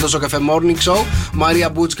 9 και είναι το Sok FM Morning Show. Μαρία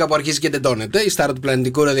Μπούτσκα που αρχίζει και τεντώνεται. Η στάρα του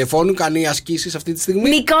πλανητικού ραδιοφώνου κάνει ασκήσεις αυτή τη στιγμή.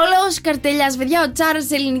 Νικόλαος Καρτελιάς, παιδιά, ο τσάρος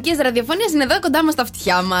της ελληνικής ραδιοφωνίας είναι εδώ κοντά μας στα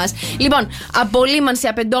αυτιά μας. Λοιπόν, απολύμανση,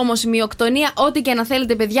 απεντόμωση, μειοκτονία, ό,τι και να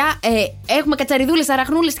θέλετε, παιδιά. Έχουμε κατσαριδούλες,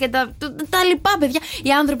 αραχνούλες και τα λοιπά, παιδιά. Οι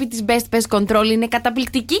άνθρωποι της Best Pest Control είναι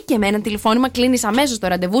καταπληκτικοί και με ένα τηλεφώνημα κλείνεις αμέσως το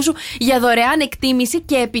ραντεβού σου για δωρεάν εκτίμηση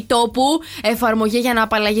και επιτόπου εφαρμογή για να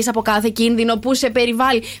απαλλαγείς από κάθε κίνδυνο που σε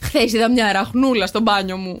περιβάλλει. Χθες είδα μια αραχνούλα στο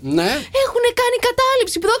μπάνιο μου. Ναι. Έχουν κάνει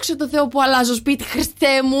κατάληψη. Δόξα τω Θεώ που αλλάζω σπίτι,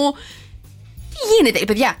 Χριστέ μου. Τι γίνεται,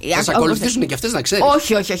 παιδιά. Θα σε ακολουθήσουν και αυτές, να ξέρεις.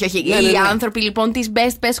 Όχι. Οι άνθρωποι λοιπόν της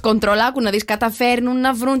Best Pest Control, άκου να δεις, καταφέρνουν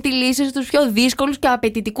να βρουν τη λύση στους πιο δύσκολους και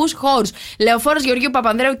απαιτητικούς χώρους. Λεωφόρος Γεωργίου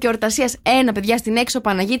Παπανδρέου και Ορτασίας 1, παιδιά, στην έξω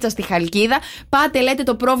Παναγίτσα στη Χαλκίδα. Πάτε, λέτε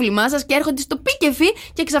το πρόβλημά σας και έρχονται στο πι και φι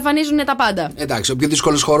και εξαφανίζουν τα πάντα. Εντάξει, ο πιο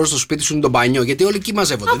δύσκολος χώρος στο σπίτι σου είναι το μπάνιο, γιατί όλοι εκεί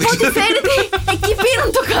μαζεύονται. Από ό,τι φαίνεται, εκεί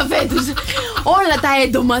πίνουν το καφέ τους. Όλα τα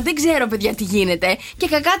έντομα, δεν ξέρω, παιδιά, τι γίνεται. Και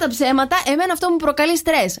κακά τα ψέματα, εμένα αυτό μου προκαλεί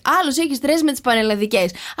στρες. Άλλος έχει στρες με τις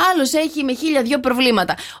πανελλαδικές. Άλλος έχει με 1002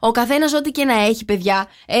 προβλήματα. Ο καθένας ό,τι και να έχει, παιδιά.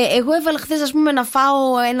 Εγώ έβαλα χθες, ας πούμε, να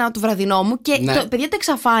φάω ένα του βραδινό μου και παιδιά το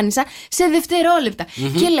εξαφάνισα σε δευτερόλεπτα.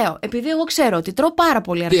 Και λέω, επειδή εγώ ξέρω ότι τρώω πάρα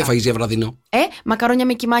πολύ αργά. Τι έφαγες για βραδινό? Μακαρόνια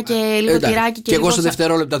με κιμά και λίγο τυράκι. Και εγώ σε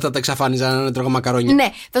δευτερόλεπτα θα τα εξαφάνιζα να τρώγα μακαρόνια. Ναι,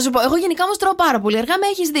 θα σου πω, εγώ γενικά όμως τρώω πάρα πολύ αργά.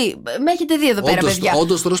 Με έχετε δει εδώ πέρα, παιδιά.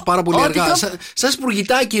 Όντως τρως πάρα πολύ αργά. Σαν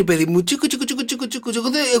σπουργητάκι, παιδί μου. Τσίκου.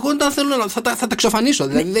 Εγώ όταν θέλω θα τα εξαφανίσω.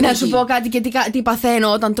 Να σου πω κάτι και τι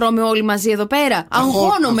παθαίνω όταν τρώμε όλοι μαζί εδώ πέρα.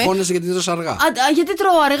 Αγχώνομαι. Αγχώνεσαι γιατί τρως αργά. Γιατί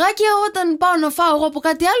τρώω αργά και όταν πάω να φάω εγώ από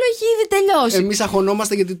κάτι άλλο έχει ήδη τελειώσει. Εμείς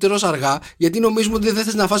αγχωνόμαστε γιατί τρως αργά, γιατί νομίζουμε ότι δεν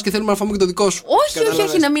θες να φας και θέλουμε να φάμε και το δικό σου.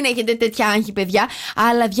 Όχι, να μην έχετε τέτοια άγχη, παιδιά.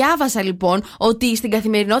 Αλλά διάβασα λοιπόν ότι στην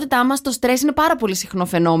καθημερινότητά μας το στρες είναι πάρα πολύ συχνό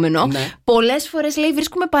φαινόμενο. Ναι. Πολλές φορές, λέει,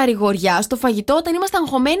 βρίσκουμε παρηγοριά στο φαγητό όταν είμαστε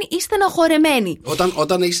αγχωμένοι ή στεναχωρεμένοι.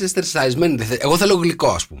 Όταν είσαι στρεσαρισμένοι, εγώ θέλω γλυκό,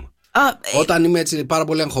 ας πούμε. Όταν είμαι έτσι πάρα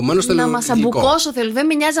πολύ αγχωμένος, θέλω να μας αμπουκώσω, θέλω. Δεν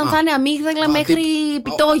με νοιάζει αν θα είναι αμύγδαλα μέχρι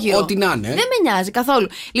πιτόγυρο. Ό,τι να είναι. Δεν με νοιάζει καθόλου.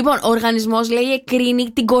 Λοιπόν, ο οργανισμός, λέει,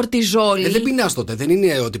 εκρίνει την κορτιζόλη. Δεν πεινάς τότε, δεν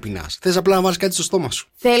είναι ότι πεινάς. Θες απλά να βάλεις κάτι στο στόμα σου.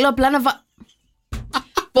 Θέλω απλά να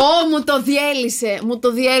Πω, μου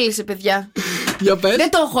το διέλυσε, παιδιά. Για πες. Δεν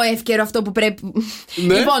το έχω εύκαιρο αυτό που πρέπει.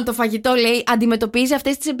 Ναι. Λοιπόν, το φαγητό, λέει, αντιμετωπίζει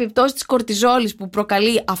αυτές τις επιπτώσεις της κορτιζόλης που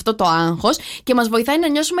προκαλεί αυτό το άγχος και μας βοηθάει να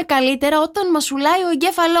νιώσουμε καλύτερα όταν μασουλάει ο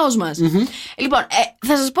εγκέφαλός μας. Λοιπόν,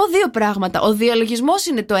 θα σας πω δύο πράγματα. Ο διαλογισμός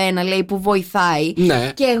είναι το ένα, λέει, που βοηθάει.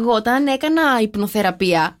 Ναι. Και εγώ όταν έκανα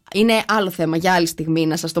υπνοθεραπεία. Είναι άλλο θέμα για άλλη στιγμή,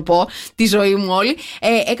 να σας το πω, τη ζωή μου όλη.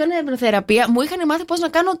 Έκανα υπνοθεραπεία, μου είχαν μάθει πώς να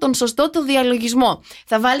κάνω τον σωστό το διαλογισμό.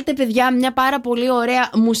 Θα βάλετε, παιδιά, μια πάρα πολύ ωραία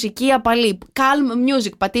μουσική απαλή. Calm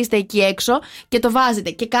music, πατήστε εκεί έξω και το βάζετε.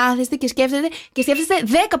 Και κάθεστε και σκέφτεστε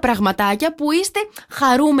 10 πραγματάκια που είστε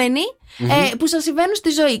χαρούμενοι που σας συμβαίνουν στη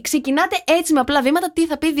ζωή. Ξεκινάτε έτσι με απλά βήματα τι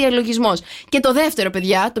θα πει διαλογισμός. Και το δεύτερο,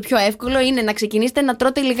 παιδιά, το πιο εύκολο είναι να ξεκινήσετε να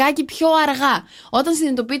τρώτε λιγάκι πιο αργά. Όταν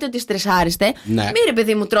συνειδητοποιείτε ότι στρεσάριστε, μην ρε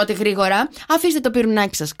παιδί μου τρώτε γρήγορα, αφήστε το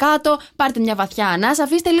πυρουνάκι σας κάτω, πάρτε μια βαθιά ανάσα,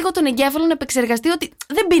 αφήστε λίγο τον εγκέφαλο να επεξεργαστεί ότι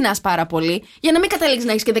δεν πεινάς πάρα πολύ, για να μην καταλήξεις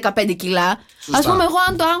να έχεις και 15 κιλά. Ας πούμε, εγώ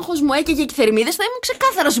αν το άγχος μου έκαιγε και θερμίδες, θα ήμουν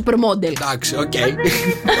ξεκάθαρα supermodel. Εντάξει, οκ.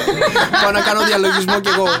 Πάω να κάνω διαλογισμό κι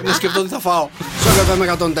εγώ, να σκεφτώ τι θα φάω. Sok FM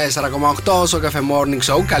 104,8, Sok FM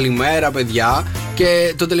Morning Show. Καλημέρα, παιδιά.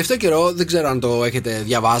 Και τον τελευταίο καιρό, δεν ξέρω αν το έχετε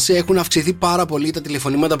διαβάσει, έχουν αυξηθεί πάρα πολύ τα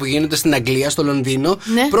τηλεφωνήματα που γίνονται στην Αγγλία, στο Λονδίνο,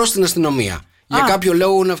 προς την αστυνομία. Για κάποιο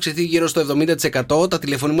λόγο έχουν αυξηθεί γύρω στο 70% τα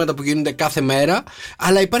τηλεφωνήματα που γίνονται κάθε μέρα.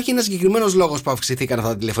 Αλλά υπάρχει ένας συγκεκριμένος λόγος που αυξηθήκαν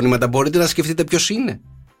αυτά τα τηλεφωνήματα. Μπορείτε να σκεφτείτε ποιος είναι?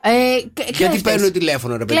 Γιατί παίρνουν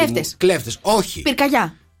τηλέφωνο, ρε παιδί μου? Κλέφτες. Όχι.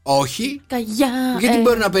 Πυρκαγιά. Όχι. Γιατί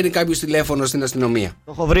μπορεί να παίρνει κάποιο τηλέφωνο στην αστυνομία?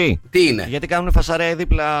 Το έχω βρει. Τι είναι? Γιατί κάνουν φασαρία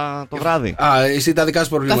δίπλα το βράδυ. Εσύ τα δικά σου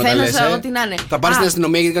προβλήματα λες. Ό,τι να είναι. Θα πάρει στην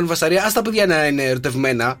αστυνομία γιατί κάνουν φασαρία. Ας τα παιδιά να είναι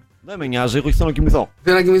ερωτευμένα. Δεν με νοιάζει, εγώ θέλω να κοιμηθώ.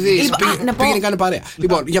 Θέλω να κοιμηθείς. Πήγαινε κάνε παρέα.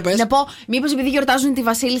 Λοιπόν, για πες. Να πω, μήπως επειδή γιορτάζουν τη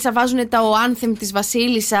Βασίλισσα, βάζουν το anthem της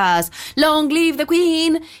Βασίλισσας, Long live the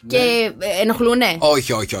Queen, και ενοχλούνε?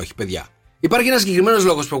 Όχι, παιδιά. Υπάρχει ένας συγκεκριμένος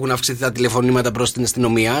λόγος που έχουν αυξηθεί τα τηλεφωνήματα προς την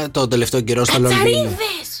αστυνομία το τελευταίο καιρό στο Λονδίνο.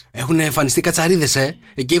 Κατσαρίδες! Έχουν εμφανιστεί κατσαρίδες,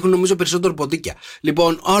 Εκεί έχουν νομίζω περισσότερο ποντίκια.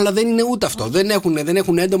 Λοιπόν, αλλά δεν είναι ούτε αυτό. Δεν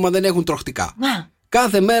έχουν έντομα, δεν έχουν τροχτικά.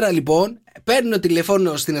 Κάθε μέρα λοιπόν παίρνω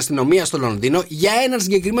τηλεφώνο στην αστυνομία στο Λονδίνο για έναν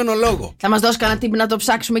συγκεκριμένο λόγο. Θα μας δώσει κανένα tip να το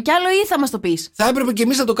ψάξουμε κι άλλο ή θα μας το πεις? Θα έπρεπε και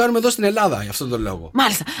εμείς να το κάνουμε εδώ στην Ελλάδα για αυτόν τον λόγο.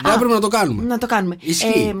 Μάλιστα. Θα έπρεπε να το κάνουμε. Να το κάνουμε.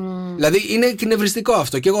 Ισχύει. Δηλαδή είναι εκνευριστικό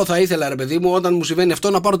αυτό. Και εγώ θα ήθελα, ρε παιδί μου, όταν μου συμβαίνει αυτό,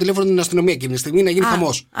 να πάρω τηλέφωνο στην αστυνομία και την στιγμή να γίνει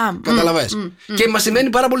χαμός. Καταλαβες. Και μας συμβαίνει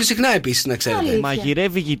πάρα πολύ συχνά επίσης, να ξέρετε.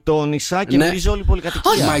 Μαγειρεύει γειτόνισσα και μυρίζει όλη η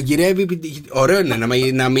πολυκατοικία. Μαγειρεύει. Ωραίο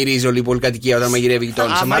είναι να μυρίζει όλη η πολυκατοικία όταν μαγειρεύει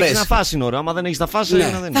γειτόνισσα. Αν έχεις να φας είναι ωραίο. Άμα δεν έχεις να φας,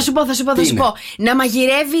 θα σου πω. Να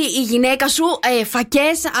μαγειρεύει η γυναίκα σου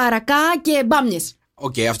φακές, αρακά και μπάμιες.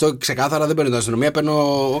 Οκ, αυτό ξεκάθαρα δεν παίρνω την αστυνομία, παίρνω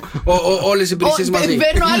όλες οι υπηρεσίες μαζί.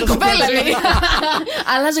 Παίρνω άλλη κοπέλα, λέει.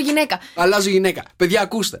 Αλλάζω γυναίκα. Παιδιά,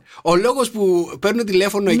 ακούστε. Ο λόγος που παίρνουν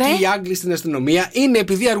τηλέφωνο εκεί οι Άγγλοι στην αστυνομία είναι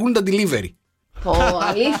επειδή αργούν τα delivery.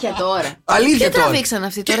 Αλήθεια τώρα. Αλήθεια τώρα. Τι τραβήξαν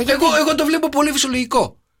αυτοί τώρα? Εγώ το βλέπω πολύ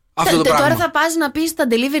φυσιολογικό. Αυτό το πράγμα. Τώρα θα πας να πεις τα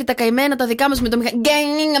delivery τα καημένα, τα δικά μας με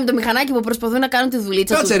το μηχανάκι που προσπαθούν να κάνουν τη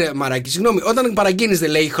δουλίτσα. Κάτσε ρε μαράκι, συγγνώμη. Όταν παραγγείλεις δεν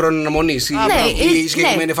λέει χρόνο αναμονής η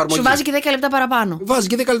συγκεκριμένη εφαρμογή? Σου βάζει και 10 λεπτά παραπάνω. Βάζει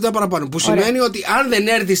και 10 λεπτά παραπάνω. Που σημαίνει ότι αν δεν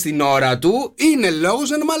έρθει στην ώρα του, είναι λόγος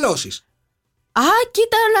να μαλώσεις.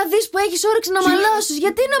 Κοίτα να δεις που έχεις όρεξη να μαλώσεις.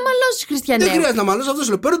 Γιατί να μαλώσεις, Χριστιανέ? Δεν χρειάζεται να μαλώσεις, αυτό σου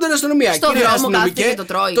λέω. Παίρνω την αστυνομία. Στον δρόμο κάθεται και το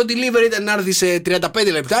τρώει. Το delivery ήταν να έρθει σε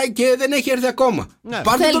 35 λεπτά και δεν έχει έρθει ακόμα.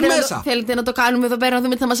 Πάρτε τον μέσα. Θέλετε να το κάνουμε εδώ πέρα να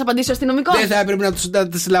δούμε τι θα μας απαντήσει ο αστυνομικός? Δεν θα έπρεπε να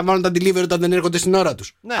τους λαμβάνουν τα delivery όταν δεν έρχονται στην ώρα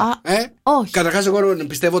τους? Όχι. Καταρχάς, εγώ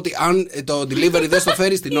πιστεύω ότι αν το delivery δεν στο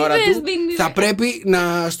φέρει στην ώρα του, θα πρέπει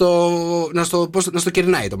να στο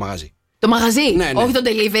κερνάει το μαγαζί. Το μαγαζί, ναι. Όχι το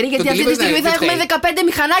delivery, γιατί αυτή τη στιγμή θα έχουμε 15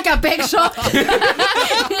 μηχανάκια απ' έξω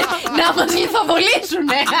να μας λιθοβολήσουν.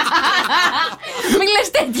 Μην λες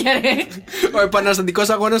τέτοια, ρε. Ο επαναστατικός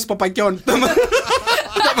αγώνας παπακιών θα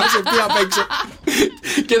μαζευτεί απ' έξω.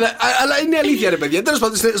 Αλλά είναι αλήθεια, ρε παιδιά. Τέλος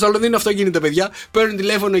πάντων, στο Λονδίνο αυτό γίνεται, παιδιά. Παίρνουν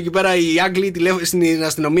τηλέφωνο εκεί πέρα οι Άγγλοι στην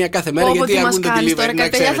αστυνομία κάθε μέρα γιατί αργούν τα delivery.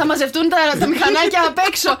 Παιδιά, θα μαζευτούν τα μηχανάκια απ'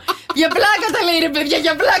 έξω. Για πλάκα τα λέει, ρε παιδιά,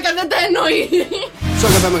 για πλάκα, δεν τα εννοεί.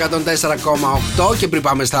 Sok FM 104,8 και πριν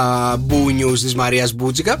πάμε στα Boo News της Μαρίας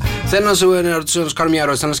Μπούτσικα, θέλω να σου κάνω μια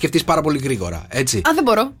ερώτηση, να σκεφτείς πάρα πολύ γρήγορα, έτσι? Δεν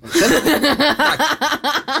μπορώ.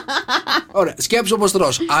 Ωραία, σκέψου όπως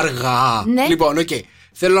τρως, αργά. Λοιπόν, οκ.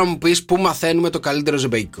 Θέλω να μου πεις πού μαθαίνουμε το καλύτερο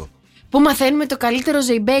ζεμπέκικο. Πού μαθαίνουμε το καλύτερο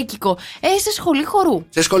ζεμπέκικο? Σε σχολή χορού.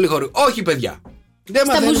 Σε σχολή χορού. Όχι, παιδιά.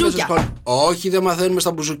 Στα μπουζούκια. Όχι, δεν μαθαίνουμε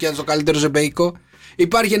στα μπουζούκια το καλύτερο ζεμπέκικο.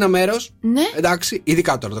 Υπάρχει ένα μέρος, εντάξει,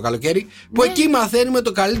 ειδικά τώρα το καλοκαίρι, που εκεί μαθαίνουμε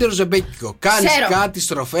το καλύτερο ζεμπέκικο. Κάνεις κάτι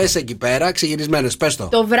στροφές εκεί πέρα, ξεγυρισμένες. Πες το.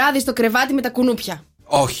 Το βράδυ στο κρεβάτι με τα κουνούπια.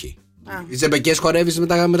 Όχι. Οι ζεμπεκές χορεύεις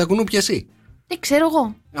με τα κουνούπια εσύ? Ξέρω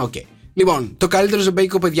εγώ. Okay. Λοιπόν, το καλύτερο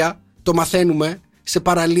ζεμπέκικο, παιδιά, το μαθαίνουμε σε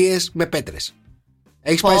παραλίες με πέτρες.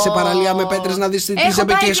 Έχεις πάει σε παραλία με πέτρες να δεις τι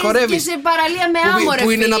ζεμπεκές χορεύεις? Και σε παραλία με άμμο,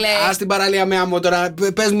 ρε φίλε. Ας την παραλία με άμμο τώρα.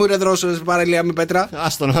 Πες μου, ρε δρόσο, σε παραλία με πέτρα.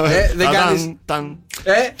 Άστο να δεν κάνεις.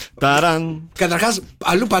 Καταρχάς,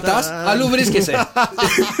 αλλού πατάς, αλλού βρίσκεσαι.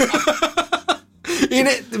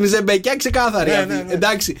 Είναι ζεμπεκιά ξεκάθαρη.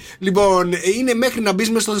 Εντάξει. Λοιπόν, είναι μέχρι να μπει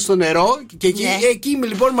μέσα στο νερό και εκεί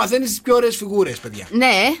λοιπόν μαθαίνει τι πιο ωραίες φιγούρες, παιδιά.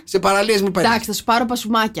 Ναι. Σε παραλίες μου παίρνει. Εντάξει, θα σου πάρω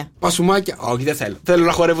πασουμάκια. Πασουμάκια. Όχι, δεν θέλω. Θέλω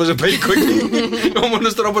να χορεύω ζεμπέικο εκεί. Ο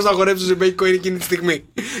μόνος τρόπος να χορέψω ζεμπέικο είναι εκείνη τη στιγμή.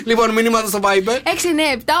 Λοιπόν, μηνύματα στο Viber.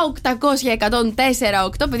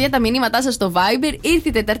 697-800-1048. Παιδιά, τα μηνύματά σας στο Viber. Ήρθε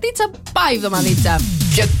η Τεταρτίτσα, πάει η εβδομαδίτσα.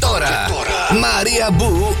 Και τώρα, Μαρία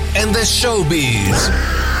Μπού and the Showbiz.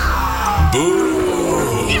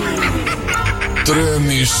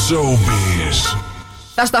 Τρέμει Showbiz.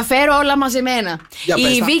 Θα στα φέρω όλα μαζεμένα.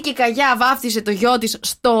 Η Βίκη Καγιά βάφτισε το γιο της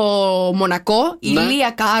στο Μονακό. Η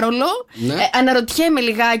Λία Κάρολο. Αναρωτιέμαι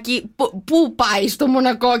λιγάκι πού πάει στο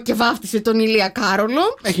Μονακό και βάφτισε τον Ηλία Κάρολο.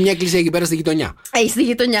 Έχει μια εκκλησία εκεί πέρα στη γειτονιά. Στη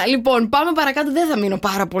γειτονιά. Λοιπόν, πάμε παρακάτω. Δεν θα μείνω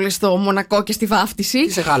πάρα πολύ στο Μονακό και στη βάφτιση.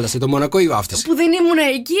 Τι σε χάλασε, το Μονακό ή η βάφτιση? Που δεν ήμουν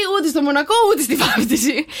εκεί ούτε στο Μονακό ούτε στη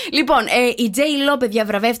βάφτιση. Λοιπόν, η J.Lo, παιδιά,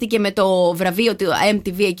 βραβεύτηκε με το βραβείο του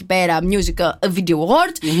MTV εκεί πέρα, Music Video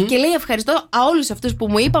Awards. Και λέει ευχαριστώ όλους αυτούς που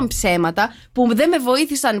μου είπαν ψέματα, που δεν με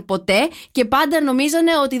βοήθησαν ποτέ και πάντα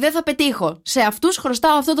νομίζανε ότι δεν θα πετύχω. Σε αυτούς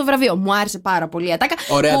χρωστάω αυτό το βραβείο. Μου άρεσε πάρα πολύ η ατάκα.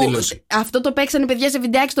 Ωραία δήλωση. Αυτό το παίξανε, παιδιά, σε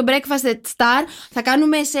βιντεάκι στο Breakfast at Star. Θα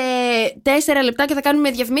κάνουμε σε 4 λεπτά και θα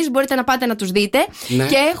κάνουμε διαφημίσεις. Μπορείτε να πάτε να τους δείτε. Ναι.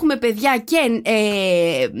 Και έχουμε, παιδιά, και.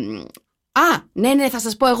 Ναι, θα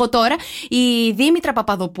σας πω εγώ τώρα. Η Δήμητρα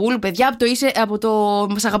Παπαδοπούλου, παιδιά, από το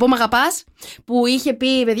Σ' αγαπώ μ' αγαπάς, που είχε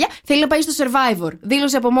πει, παιδιά, θέλει να πάει στο Survivor.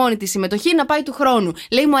 Δήλωσε από μόνη τη συμμετοχή να πάει του χρόνου.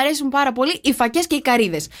 Λέει, μου αρέσουν πάρα πολύ οι φακές και οι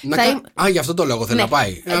καρύδες. Γι' αυτό το λόγο θέλει να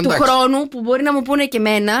πάει. Του χρόνου, που μπορεί να μου πούνε και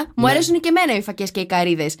εμένα, μου αρέσουν και εμένα οι φακές και οι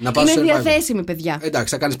καρύδες. Είμαι διαθέσιμη, παιδιά.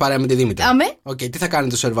 Εντάξει, θα κάνεις παρέα με τη Δήμητρα. Αμέ. Τι θα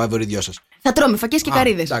κάνετε το Survivor οι δυο σας? Θα τρώμε φακές και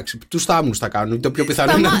καρύδες. Εντάξει, τους θάμνους θα κάνουν. Το πιο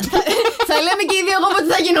πιθανό είναι. Θα λέμε και οι δύο εγώ πότε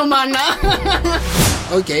θα γίνω μάνα.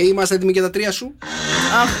 Είμαστε έτοιμοι για τα 3 σου?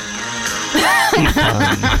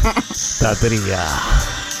 Τα 3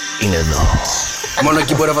 είναι εδώ. Μόνο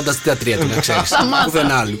εκεί μπορεί να φανταστεί τα 3 του, να ξέρεις.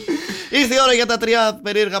 Πουθενά άλλου. Ήρθε η ώρα για τα 3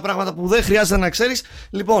 περίεργα πράγματα που δεν χρειάζεται να ξέρεις.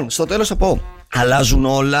 Λοιπόν, στο τέλος θα πω. Αλλάζουν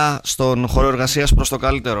όλα στον χώρο εργασίας προς το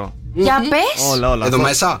καλύτερο. Για πες. Όλα. Εδώ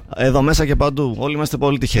μέσα. Εδώ μέσα και παντού. Όλοι είμαστε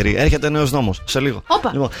πολύ τυχεροί. Έρχεται νέος νόμος σε λίγο.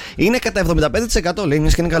 Λοιπόν, είναι κατά 75%, λέει,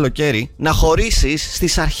 μιας και είναι καλοκαίρι, να χωρίσεις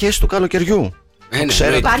στις αρχές του καλοκαιριού.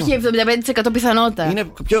 Υπάρχει 75% πιθανότητα.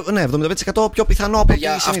 Είναι 75% πιο πιθανό από ό,τι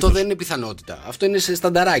αυτό δεν είναι πιθανότητα. Αυτό είναι σε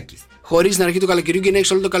στανταράκι. Χωρίς την αρχή του καλοκαιριού και να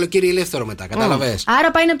έχεις όλο το καλοκαίρι ελεύθερο μετά. Κατάλαβες.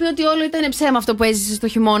 Άρα πάει να πει ότι όλο ήταν ψέμα αυτό που έζησε στο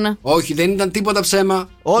χειμώνα. Όχι, δεν ήταν τίποτα ψέμα.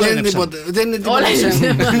 Δεν είναι ψέμα.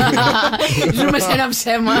 Ζούμε σε ένα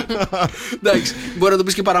ψέμα. Εντάξει, μπορεί να το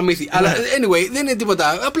πεις και παραμύθι. Αλλά anyway, δεν είναι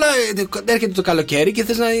τίποτα. Απλά έρχεται το καλοκαίρι και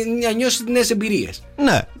θες να νιώσεις νέες εμπειρίες.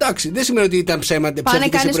 Ναι. Εντάξει, δεν σημαίνει ότι ήταν ψέμα. Πάνε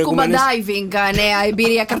κάνεις scuba diving, νέα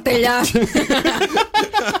εμπειρία καρτελιά.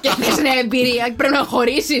 Και θες νέα εμπειρία, πρέπει να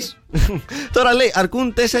χωρίσεις. Τώρα λέει,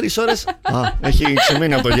 αρκούν 4 ώρες. Έχει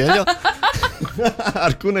ξεμείνει από το γέλιο.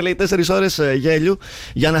 Αρκούν, λέει, 4 ώρες γέλιου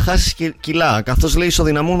για να χάσεις κιλά. Καθώς, λέει,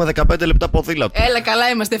 ισοδυναμούν με 15 λεπτά ποδήλατο. Έλα, καλά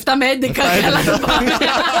είμαστε, 7 με 11. Καλά θα πάμε.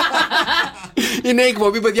 Είναι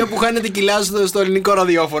εκπομπή, παιδιά, που χάνετε κιλά στο ελληνικό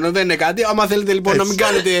ραδιόφωνο. Δεν είναι κάτι. Άμα θέλετε λοιπόν να μην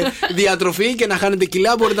κάνετε διατροφή και να χάνετε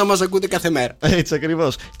κιλά, μπορείτε να μας ακούτε κάθε μέρα. Έτσι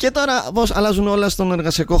ακριβώς. Και τώρα, πώς αλλάζουν όλα στον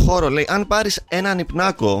εργασιακό χώρο. Λέει, αν πάρεις έναν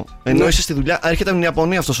υπνάκο ενώ είσαι στη δουλειά. Έρχεται από την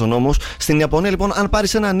Ιαπωνία αυτός ο νόμος. Στην Ιαπωνία, λοιπόν, αν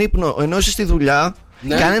πάρεις έναν ύπνο ενώ είσαι στη δουλειά,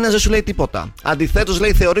 κανένας δεν σου λέει τίποτα. Αντιθέτως,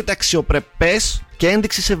 λέει, θεωρείται αξιοπρεπές και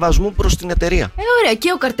ένδειξη σεβασμού προς την εταιρεία. Ωραία,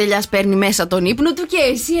 και ο καρτελιάς παίρνει μέσα τον ύπνο του και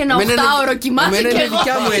εσύ ένα 8ωρο κοιμάσαι. Εμένα είναι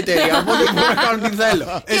δικιά μου εταιρεία, οπότε μπορώ να κάνω τι θέλω.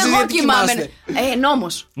 Και εγώ κοιμάμαι.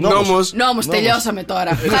 Νόμος, τελειώσαμε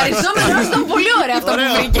τώρα. Ευχαριστούμε, ήταν πολύ ωραία αυτό που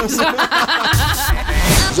βρήκες.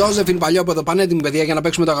 Ζώζεφιν Παλιόπεδο, πανέτοιμη, παιδιά, για να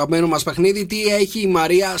παίξουμε το αγαπημένο μας παιχνίδι. Τι έχει η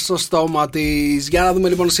Μαρία στο στόμα της? Για να δούμε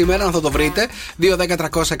λοιπόν σήμερα αν θα το βρείτε.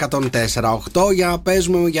 2-10-300-104-8. Για να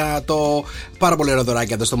παίζουμε για το πάρα πολύ ωραίο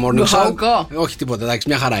δωράκι εδώ στο Morning Show. Όχι τίποτα, εντάξει,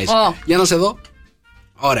 μια χαρά είσαι. Για να σε δω.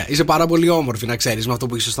 Ωραία, είσαι πάρα πολύ όμορφη, να ξέρεις, με αυτό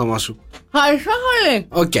που είσαι στο στόμα σου. Ευχαριστώ πολύ.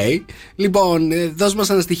 Οκ. Λοιπόν, δώσ' μας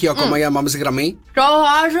ένα στοιχείο ακόμα για να πάμε στη γραμμή. Το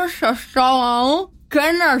βάζω στο στόμα μου και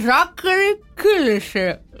ένα δάκρυ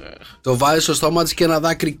κύλησε. Το βάζεις στο στόμα της και ένα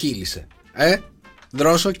δάκρυ κύλησε.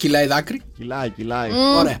 Δρόσο, κυλάει δάκρυ. Κυλάει.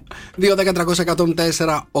 Ωραία.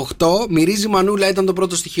 2-10-300-104-8. Μυρίζει μανούλα ήταν το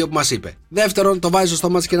πρώτο στοιχείο που μας είπε. Δεύτερον, το βάζει στο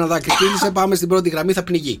στόμα της και ένα δάκρυ κύλησε. Πάμε στην πρώτη γραμμή, θα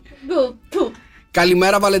πνιγεί.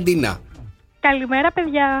 Καλημέρα, Βαλεντίνα. Καλημέρα,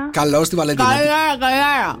 παιδιά. Καλώς τη Βαλεντίνα.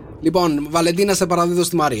 Καλημέρα. Λοιπόν, Βαλεντίνα, σε παραδίδω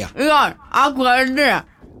στη Μαρία. Λοιπόν, άκου, Βαλεντίνα.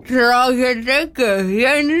 Τρώγεται και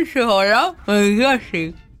βγαίνει σε πολλά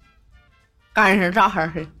μεγέθη. Κάνεις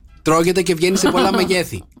μετάφραση. Τρώγεται και βγαίνει σε πολλά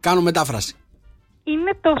μεγέθη. Κάνω μετάφραση.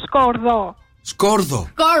 Είναι το σκόρδο. Σκόρδο.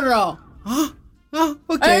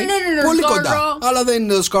 Okay. Πολύ κοντά. Αλλά δεν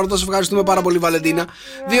είναι το σκόρδο. Σε ευχαριστούμε πάρα πολύ, Βαλεντίνα.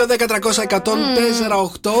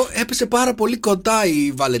 2-10-300-104-8. Έπεσε πάρα πολύ κοντά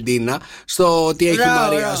η Βαλεντίνα στο ότι έχει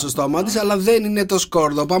Μαρία στο στόμα της, αλλά δεν είναι το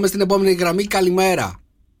σκόρδο. Πάμε στην επόμενη γραμμή. Καλημέρα.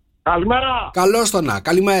 Καλημέρα. Καλώς το να.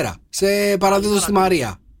 Καλημέρα. Σε παραδίδω στη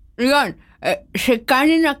Μαρία. Λοιπόν, σε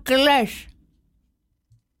κάνει να κλαις.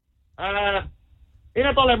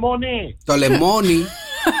 Είναι το λεμόνι. Το λεμόνι.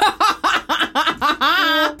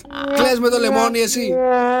 Κλαις με το λεμόνι εσύ.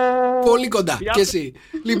 Πολύ κοντά και εσύ.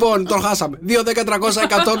 Λοιπόν, τον χάσαμε. 2-10-300-104-8.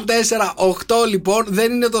 Λοιπόν,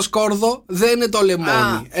 δεν είναι το σκόρδο, δεν είναι το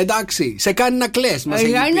λεμόνι. Εντάξει, σε κάνει να κλαις.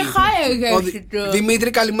 Δημήτρη,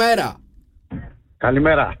 καλημέρα.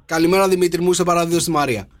 Καλημέρα. Καλημέρα, Δημήτρη μου, σε παραδίδω στη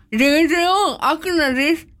Μαρία. Δημήτρη μου, άκου να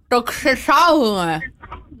δεις, το ξεσάγουμε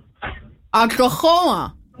από το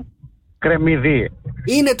χώμα. Κρεμμύδι.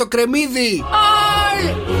 Είναι το κρεμμύδι.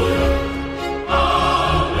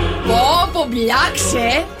 Πω,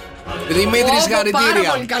 μπλιάξε. Δημήτρη, συγχαρητήρια.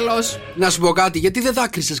 Πάρα πολύ καλός. Να σου πω κάτι, γιατί δεν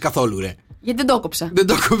δάκρυσες καθόλου, ρε? Γιατί δεν το κόψα. Δεν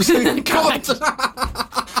το κόψα.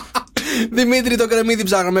 Δημήτρη, το κρεμμύδι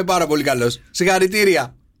ψάχναμε, πάρα πολύ καλός.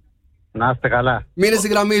 Συγχαρητήρια. Να είστε καλά. Μείνε στη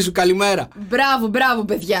γραμμή σου, καλημέρα. Μπράβο,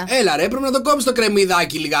 παιδιά. Έλα, ρε, πρέπει να το κόψεις το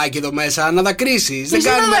κρεμμυδάκι λιγάκι εδώ μέσα, να δακρύσεις. Δεν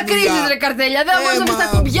κάνουμε να δακρύσεις, ρε καρτέλια, δεν βάζουμε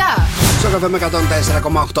στα κουμπιά. Sok FM με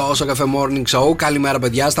 104,8, Sok FM Morning Show. Καλημέρα,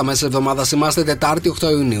 παιδιά. Στα μέσα της εβδομάδας είμαστε Τετάρτη 8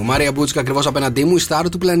 Ιουνίου. Μαρία Μπούτσικα ακριβώς απέναντί μου, η στάρ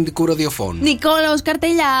του πλανητικού ραδιοφώνου. Νικόλαος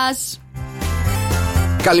Καρτελιάς.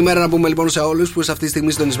 Καλημέρα να πούμε λοιπόν σε όλους που σε αυτή τη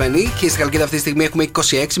στιγμή συντονισμένοι. Και στη Χαλκίδα αυτή τη στιγμή έχουμε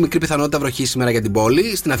 26, μικρή πιθανότητα βροχή σήμερα για την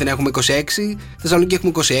πόλη. Στην Αθήνα έχουμε 26, Θεσσαλονίκη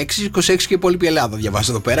έχουμε 26 και η υπόλοιπη Ελλάδα.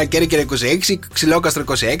 Διαβάζω εδώ πέρα. Κέρκυρα 26, Ξυλόκαστρο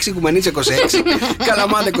 26, Κουμενίτσα 26,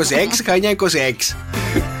 Καλαμάτα 26, Χανιά 26.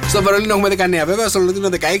 Στο Βερολίνο έχουμε 19 βέβαια, στο Λονδίνο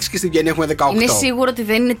 16 και στην Βιέννη έχουμε 18. Είναι σίγουρο ότι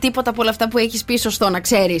δεν είναι τίποτα από όλα αυτά που έχεις πει σωστό, να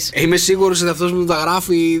ξέρεις. Είμαι σίγουρος ότι αυτός που τα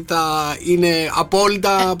γράφει θα είναι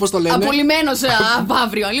απόλυτα, πώς το λένε, απολυμμένος από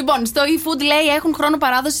αύριο. Λοιπόν, στο eFood λέει έχουν χρόνο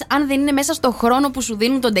παράδοσης αν δεν είναι μέσα στο χρόνο που σου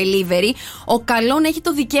δίνουν το delivery. Ο καλόν έχει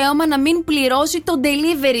το δικαίωμα να μην πληρώσει το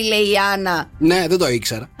delivery, λέει η Άννα. Ναι, δεν το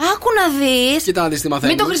ήξερα. Άκου να δεις. Κοίτα να δεις τι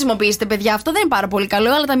μαθαίνεις. Μην το χρησιμοποιήσετε, παιδιά, αυτό δεν είναι πάρα πολύ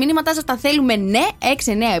καλό, αλλά τα μηνύματά σας τα θέλουμε, ναι.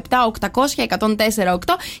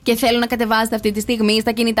 697-800-1048 και θέλω να κατεβάσετε αυτή τη στιγμή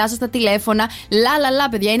στα κινητά σας τα τηλέφωνα. Λα,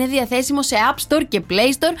 παιδιά, είναι διαθέσιμο σε App Store και Play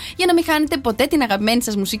Store για να μην χάνετε ποτέ την αγαπημένη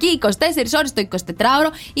σας μουσική 24 ώρες το 24ωρο.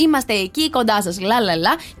 Είμαστε εκεί κοντά σας. Λα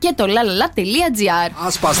και το lalala.gr.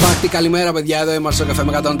 Ασπαστάκτη, καλημέρα, παιδιά. Εδώ είμαστε στο καφέ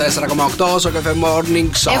με 104,8, στο καφέ Morning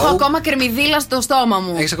Show. Έχω ακόμα κρεμμυδίλα στο στόμα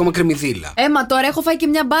μου. Έχεις ακόμα κρεμμυδίλα? Μα τώρα έχω φάει και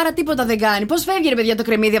μια μπάρα, τίποτα δεν κάνει. Πώς φεύγει, ρε παιδιά, το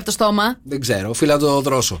κρεμμύδι από το στόμα? Δεν ξέρω, φύλλα το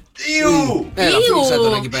δρόσο. Έλα, φίλησε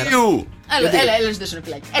τον εκεί πέρα. Έλα, ζητήσω ένα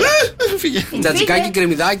φυλάκι. Τζατζικάκι,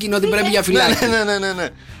 κρεμμυδάκι είναι ό,τι πρέπει για φυλάκι. Ναι.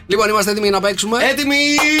 Λοιπόν, είμαστε έτοιμοι να παίξουμε. Έτοιμοι!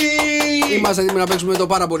 Είμαστε έτοιμοι να παίξουμε το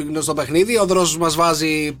πάρα πολύ γνωστό παιχνίδι. Ο δρόσος μας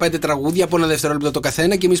βάζει 5 τραγούδια από 1 δευτερόλεπτο το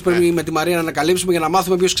καθένα και εμείς πρέπει με τη Μαρία να ανακαλύψουμε για να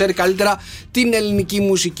μάθουμε ποιος ξέρει καλύτερα την ελληνική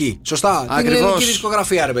μουσική. Σωστά. Ακριβώς. Την ελληνική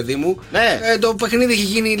δισκογραφία, ρε παιδί μου. Ναι. Το παιχνίδι έχει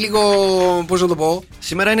γίνει λίγο. Πώς να το πω.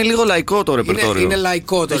 Σήμερα είναι λίγο λαϊκό το ρεπερτόριο. Είναι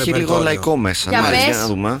λαϊκό το ρεπερτόριο. Έχει λίγο λαϊκό μέσα. Για να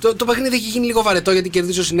δούμε. Το παιχνίδι έχει γίνει λίγο βαρετό γιατί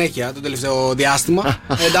κερδίζω συνέχεια το τελευταίο διάστημα.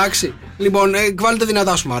 Εντάξει. Λοιπόν, βάλτε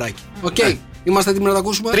δυνατά σου, μαράκι. Οκ. Είμαστε έτοιμοι να τα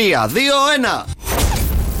ακούσουμε. 3, 2, 1.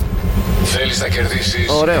 Θέλεις να κερδίσεις?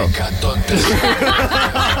 Ωραίο. 104.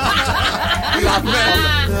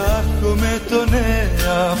 Τάχω με τον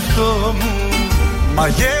εαυτό μου.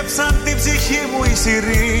 Μαγεύσαν την ψυχή μου οι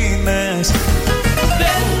σιρήνες.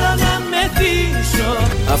 Θέλω να μεθύσω.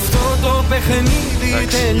 Αυτό το παιχνίδι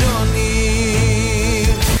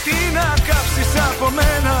τελειώνει. Τι να κάψεις από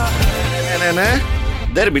μένα. Ναι.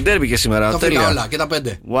 Ντέρμπι και σήμερα. Τα βρήκα όλα και τα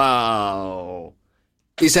 5. Wow.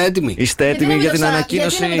 Είστε έτοιμοι? Είστε έτοιμοι για την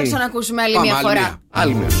ανακοίνωση? Γιατί να μην το ξανακούσουμε άλλη μια φορά?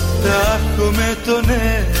 Άλλη μια. Τάχω με τον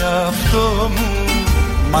εαυτό μου.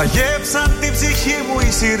 Μαγεύσαν την ψυχή μου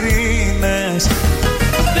οι σιρήνες.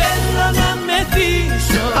 Θέλω να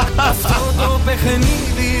μεθύσω. Αυτό το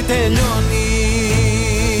παιχνίδι τελειώνει.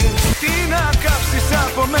 Τι να κάψεις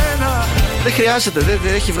από μένα. Δεν χρειάζεται, δεν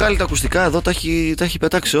έχει βγάλει τα ακουστικά εδώ, τα έχει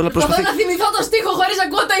πετάξει όλα. Προσπαθώ να θυμηθώ το στίχο χωρίς να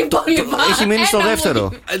ακούω τα υπόλοιπα. Έχει μείνει στο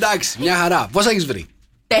δεύτερο. Εντάξει, μια χαρά. Πόσα έχεις βρει?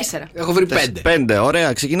 4. Έχω βρει 5.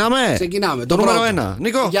 Ωραία, ξεκινάμε. Το νούμερο 1.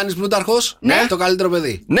 Νίκο. Γιάννης Πλούταρχος. Ναι. Το καλύτερο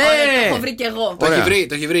παιδί. Ναι. Το έχω βρει κι εγώ.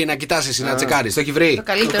 Το έχει βρει, να κοιτάς εσύ, να τσεκάρεις. Το έχει βρει.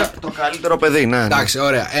 Το καλύτερο παιδί, ναι. Εντάξει,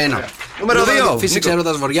 ωραία. 1. Νούμερο 2. Φύσηξε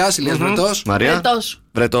έρωτας Βοριάς, Ηλίας Βρετός. Μαρία.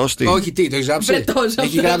 Βρετός. Τι. Όχι, τι, το έχεις γράψει? Βρετός.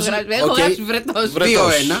 Έχει γράψει. Έχω γράψει Βρετός.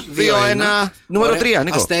 2-1. Νούμερο 3,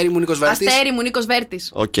 Νίκο. Αστέρι μου, Νίκος Βέρτης.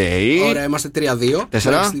 Οκ. Ωραία, είμαστε 3-2.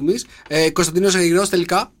 4. Κωνσταντίνος Αγγελός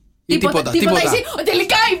τελικά. Ή τίποτα. Εσύ,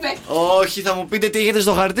 τελικά είπε. Όχι, θα μου πείτε τι έχετε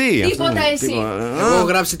στο χαρτί. Τίποτα εσύ. Εγώ έχω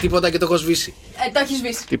γράψει τίποτα και το έχω σβήσει. Το έχει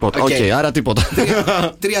σβήσει. Τίποτα. Οκ, άρα τίποτα.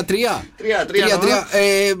 3-3.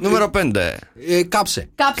 Νούμερο 5. Κάψε.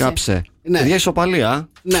 Ναι. Παιδιά, ισοπαλία.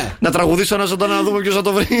 Ναι. Να τραγουδήσω ένα ζωντανό να δούμε ποιος θα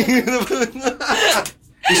το βρει.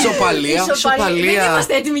 Ισοπαλία. Δεν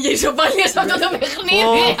είμαστε έτοιμοι για ισοπαλία σε αυτό το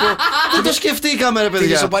παιχνίδι. Δεν το σκεφτήκαμε, ρε παιδιά.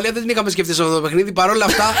 Την ισοπαλία δεν την είχαμε σκεφτεί σε αυτό το παιχνίδι. Παρ' όλα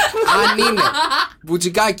αυτά, αν είναι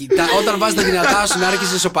μπουτσικάκι, όταν βάζει τα δυνατά σου να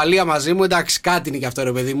άρχισε ισοπαλία μαζί μου, εντάξει, κάτι είναι και αυτό,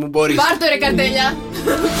 ρε παιδί μου. Μπορεί. Πάρτο, ρε καρτέλια.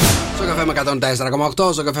 Sok FM με 104,8,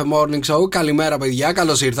 Sok FM Morning Show. Καλημέρα, παιδιά,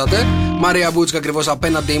 καλώς ήρθατε. Μαρία Μπούτσικα ακριβώς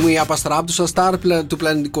απέναντί μου, η Απαστράπτουσα, στάρ του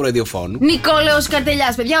πλανητικού ραδιοφώνου. Νικόλαος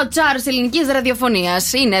Καρτελιάς, παιδιά, ο τσάρος ελληνικής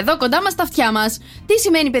ραδιοφωνίας. Είναι εδώ κοντά μας στα αυτιά μας. Τι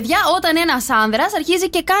σημαίνει, παιδιά, όταν ένας άνδρας αρχίζει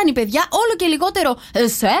και κάνει, παιδιά, όλο και λιγότερο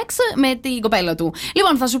σεξ με την κοπέλα του.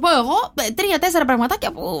 Λοιπόν, θα σου πω εγώ 3-4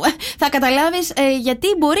 πραγματάκια που θα καταλάβεις γιατί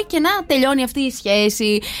μπορεί και να τελειώνει αυτή η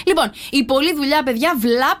σχέση. Λοιπόν, η πολλή δουλειά, παιδιά,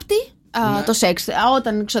 βλάπτει. Ναι. Το σεξ.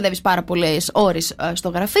 Όταν ξοδεύεις πάρα πολλές ώρες στο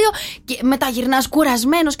γραφείο και μετά γυρνάς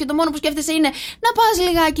κουρασμένος και το μόνο που σκέφτεσαι είναι να πας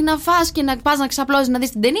λιγάκι να φας και να πας να ξαπλώσεις να δεις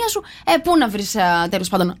την ταινία σου. Πού να βρεις τέλος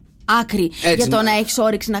πάντων άκρη για το να έχεις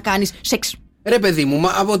όρεξη να κάνεις σεξ. Ρε παιδί μου,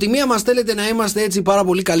 από τη μία μας θέλετε να είμαστε έτσι πάρα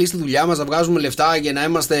πολύ καλοί στη δουλειά μας, να βγάζουμε λεφτά και να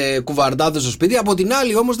είμαστε κουβαρντάδες στο σπίτι. Από την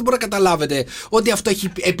άλλη όμως δεν μπορεί να καταλάβετε ότι αυτό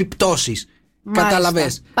έχει επιπτώσεις.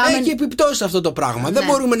 Καταλαβες. Έχει επιπτώσεις αυτό το πράγμα. Δεν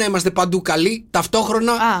μπορούμε να είμαστε παντού καλοί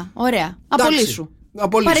ταυτόχρονα. Ωραία. Απολύσου.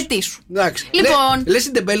 Παρετήσου. Λοιπόν. Λες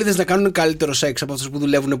οι τεμπέληδες να κάνουν καλύτερο σεξ από αυτούς που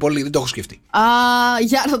δουλεύουν πολύ? Δεν το έχω σκεφτεί.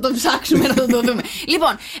 Για να το ψάξουμε, να το δούμε.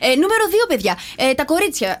 Λοιπόν, νούμερο 2, παιδιά. Τα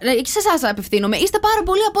κορίτσια, σε εσάς απευθύνομαι, είστε πάρα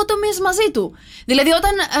πολύ απότομες μαζί του. Δηλαδή,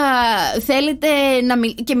 όταν θέλετε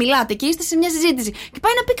και μιλάτε και είστε σε μια συζήτηση και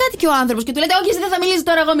πάει να πει κάτι και ο άνθρωπος και του λέτε, όχι, εσύ δεν θα μιλήσεις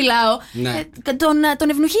τώρα, εγώ μιλάω. Ναι. Τον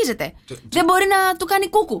ευνοχίζετε. Δεν μπορεί να του κάνει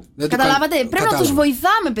κούκου. Καταλάβατε. Πρέπει να τους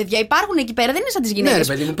βοηθάμε, παιδιά. Υπάρχουν εκεί πέρα, δεν είναι σαν τις γυναίκες.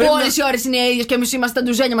 Όλες οι ώρες είναι οι ίδιες και εμείς είμαστε τα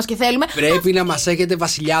ντουζένια μας και θέλουμε. Πρέπει να μας έχετε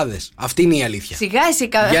βασιλιάδες. Αυτή είναι η αλήθεια. Σιγά εσύ.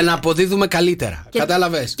 Για να αποδίδουμε καλύτερα.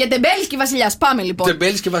 Κατάλαβες. Και τεμπέλης και βασιλιάς. Πάμε λοιπόν.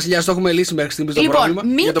 Τεμπέλης και βασιλιάς, το έχουμε λύσει μέχρι στιγμής το πρόβλημα.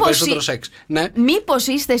 Για το περισσότερο σεξ. Ναι. Μήπως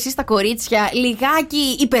είστε εσείς τα κορίτσια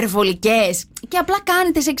λιγάκι υπερβολικές και απλά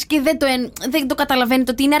κάνετε σεξ και δεν το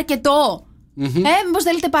καταλαβαίνετε ότι είναι αρκετό. Μήπως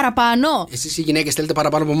θέλετε παραπάνω? Εσείς οι γυναίκες θέλετε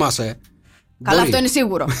παραπάνω από εμάς, Καλά, αυτό είναι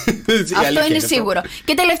σίγουρο. Αυτό είναι σίγουρο.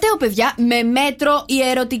 Και τελευταίο, παιδιά, με μέτρο οι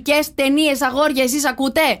ερωτικές ταινίες, αγόρια, εσείς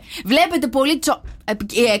ακούτε? Βλέπετε πολύ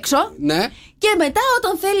έξω. Ναι. Και μετά,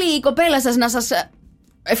 όταν θέλει η κοπέλα σας να σας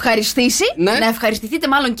ευχαριστήσει, να ευχαριστηθείτε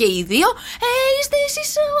μάλλον και οι δύο, είστε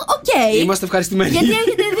εσείς οκ. Είμαστε ευχαριστημένοι. Γιατί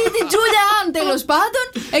έχετε δει την Τζούλια Αν, τέλος πάντων,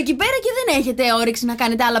 εκεί πέρα και δεν έχετε όρεξη να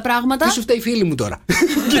κάνετε άλλα πράγματα. Τι σου φταίει η φίλη μου τώρα?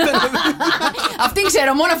 Αυτή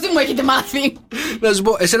ξέρω, μόνο αυτή μου έχετε μάθει. Να σου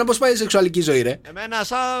πω, εσένα πώς πάει η σεξουαλική ζωή, ρε? Εμένα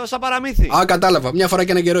σαν παραμύθι. Κατάλαβα. Μια φορά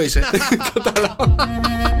και ένα καιρό είσαι. Κατάλαβα.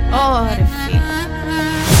 Ωραία, φίλε.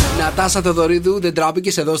 Νατάσα Θεοδωρίδου, δεν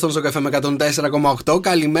τράπηκες εδώ στον Sok FM 104,8.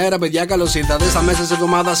 Καλημέρα, παιδιά, καλώς ήρθατε. Στα μέσα της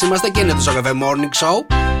εβδομάδας είμαστε και είναι το Sok FM Morning Show.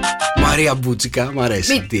 Μαρία Μπούτσικα, μ'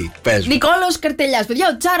 αρέσει. Τι, πες μου. Νικόλαος Καρτελιάς, παιδιά,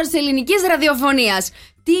 ο τσάρος της ελληνικής ραδιοφωνίας.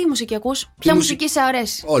 Τι μουσική ακούς? Ποια μουσική σε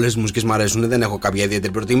αρέσει? Όλες οι μουσικές μου αρέσουν, δεν έχω κάποια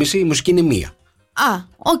ιδιαίτερη προτίμηση. Η μουσική είναι μία.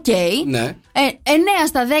 Οκ. Ναι. 9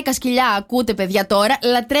 στα 10 σκυλιά ακούτε, παιδιά, τώρα.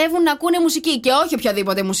 Λατρεύουν να ακούνε μουσική και όχι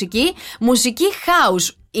οποιαδήποτε μουσική. Μουσική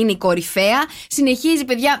house είναι η κορυφαία. Συνεχίζει,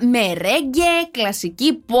 παιδιά, με ρέγγε,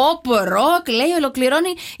 κλασική, pop, rock. Λέει,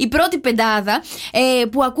 ολοκληρώνει η πρώτη πεντάδα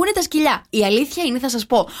που ακούνε τα σκυλιά. Η αλήθεια είναι, θα σας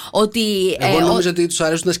πω, ότι. Εγώ νόμιζα ότι τους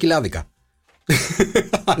αρέσουν τα σκυλάδικα.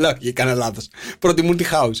 Αλλά όχι, έκανα λάθος. Προτιμούν τη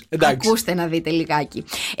house. Εντάξει. Ακούστε να δείτε λιγάκι.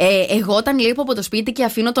 Εγώ όταν λείπω από το σπίτι και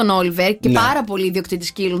αφήνω τον Όλιβερ, και πάρα πολλοί ιδιοκτήτες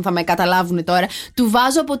σκύλων θα με καταλάβουν τώρα, του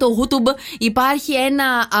βάζω από το YouTube. Υπάρχει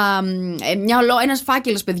ένας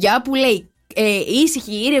φάκελος, παιδιά, που λέει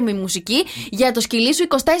ήσυχη, ήρεμη μουσική για το σκυλί σου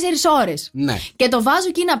 24 ώρες. Ναι. Και το βάζω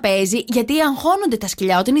εκεί να παίζει, γιατί αγχώνονται τα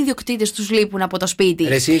σκυλιά όταν οι ιδιοκτήτες τους λείπουν από το σπίτι.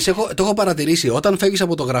 Εσύ, το έχω παρατηρήσει. Όταν φεύγεις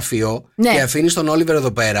από το γραφείο και αφήνεις τον Όλιβερ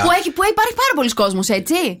εδώ πέρα. Που υπάρχει πάρα πολλοί κόσμος,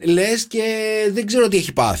 έτσι. Λες και δεν ξέρω τι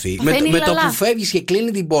έχει πάθει. Με το που φεύγεις και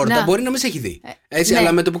κλείνει την πόρτα, μπορεί να μην σε έχει δει. Έτσι,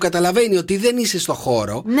 αλλά με το που καταλαβαίνει ότι δεν είσαι στο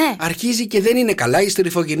χώρο, αρχίζει και δεν είναι καλά. Η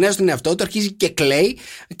στριφογυρνέα στον εαυτό του, αρχίζει και κλαίει.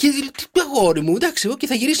 Και τι αγόρι μου, εντάξει, και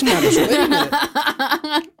θα γυρίσει μόνο σου.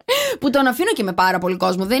 Που τον αφήνω και με πάρα πολύ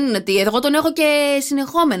κόσμο. Δεν είναι ότι εγώ τον έχω και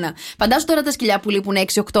συνεχόμενα. Φαντάσου τώρα τα σκυλιά που λείπουν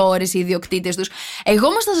 6-8 ώρες οι ιδιοκτήτες τους. Εγώ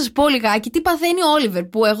όμως θα σας πω λιγάκι τι παθαίνει ο Όλιβερ.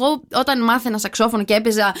 Που εγώ όταν μάθαινα σαξόφωνο και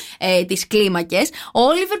έπαιζα τις κλίμακες, ο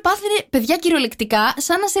Όλιβερ πάθαινε, παιδιά, κυριολεκτικά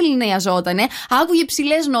σαν να σεληνιαζότανε. Άκουγε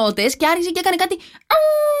ψηλές νότες και άρχισε και έκανε κάτι.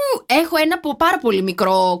 Έχω ένα πάρα πολύ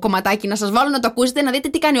μικρό κομματάκι να σας βάλω να το ακούσετε, να δείτε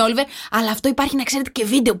τι κάνει ο Όλιβερ. Αλλά αυτό υπάρχει, να ξέρετε, και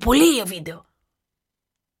βίντεο. Πολύ βίντεο.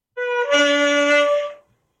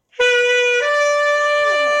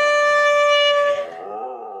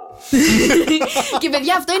 Και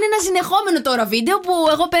παιδιά, αυτό είναι ένα συνεχόμενο τώρα βίντεο που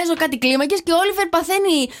εγώ παίζω κάτι κλίμακες και ο Όλιβερ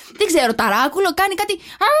παθαίνει, δεν ξέρω, ταράκουλο, κάνει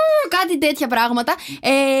κάτι τέτοια πράγματα.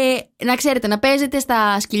 Να ξέρετε, να παίζετε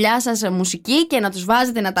στα σκυλιά σας μουσική και να τους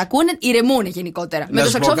βάζετε να τα ακούνε, ηρεμούνε γενικότερα. Με το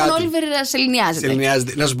σαξόφωνο ο Όλιβερ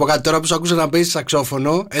σεληνιάζεται. Να σου πω κάτι, τώρα που σου άκουσα να παίζεις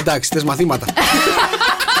σαξόφωνο, εντάξει, θες μαθήματα.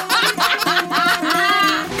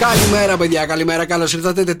 Καλημέρα, παιδιά, καλημέρα. Καλώς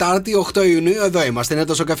ήρθατε. Τετάρτη, 8 Ιουνίου. Εδώ είμαστε. Είναι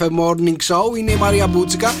το Sok FM Morning Show. Είναι η Μαρία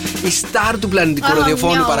Μπούτσικα, η στάρ του πλανητικού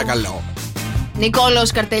ραδιοφώνου, παρακαλώ.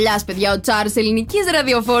 Νικόλαος Καρτελιάς, παιδιά, ο Τσάρλς ελληνικής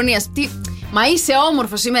ραδιοφωνίας. Μα είσαι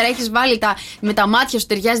όμορφο σήμερα. Έχεις βάλει με τα μάτια σου,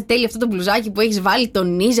 ταιριάζει τέλεια αυτό το μπλουζάκι που έχεις βάλει.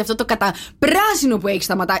 Τονίζει αυτό το καταπράσινο που έχεις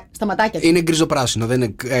στα ματάκια του. Είναι γκριζοπράσινο, δεν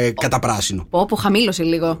είναι καταπράσινο. Πω, χαμήλωσε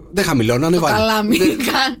λίγο. Δεν χαμηλώνω, ανεβαίνω. Καλά, μην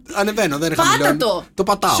ανεβαίνω, δεν χαμηλώνω. Το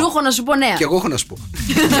πατάω. Σου έχω να σου πω νέα. Και εγώ έχω να σου πω.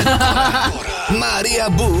 Μαρία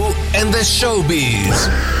Μπού and the Showbiz.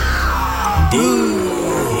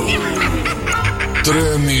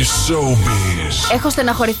 Τρέμει Showbiz. Έχω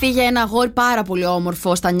στεναχωρηθεί για ένα αγόρι πάρα πολύ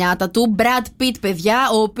όμορφο στα νιάτα του, Brad Pitt, παιδιά,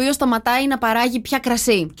 ο οποίος σταματάει να παράγει πια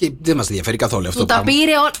κρασί. Και δεν μας ενδιαφέρει καθόλου αυτό. Του τα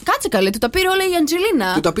πήρε. Κάτσε καλέ, του τα πήρε όλα η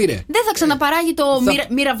Αντζελίνα. Του τα πήρε. Δεν θα ξαναπαράγει το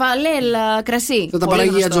Μιραβαλέλ κρασί. Θα τα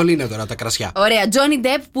παράγει η Αντζελίνα τώρα, τα κρασιά. Ωραία, Johnny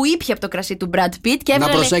Depp που ήπια από το κρασί του Brad Pitt και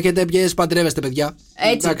έβγαλε. Να προσέχετε ποιες παντρεύεστε, παιδιά.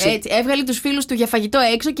 Έτσι. Έβγαλε τους φίλους του για φαγητό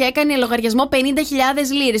έξω και έκανε λογαριασμό 50.000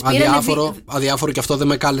 λίρες. Αδιάφορο και αυτό δεν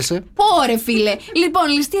με κάλεσε. Πόρε, φίλε. Λοιπόν,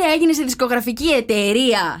 ληστεία έγινε σε δισκογραφική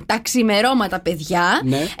εταιρεία τα ξημερώματα, παιδιά.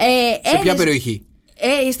 Ναι. Σε ποια περιοχή?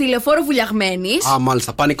 Στη Λεωφόρο Βουλιαγμένης. Α,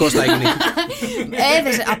 μάλιστα, πανικός θα έγινε.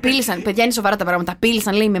 Απείλησαν, παιδιά, είναι σοβαρά τα πράγματα.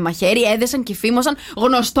 Απείλησαν, λέει, με μαχαίρι, έδεσαν και φήμωσαν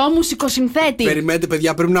γνωστό μουσικοσυνθέτη. Περιμένετε,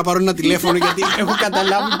 παιδιά, πρέπει να πάρω ένα τηλέφωνο γιατί έχω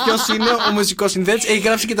καταλάβει ποιος είναι ο μουσικοσυνθέτης. Έχει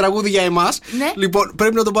γράψει και τραγούδι για εμάς. Ναι. Λοιπόν,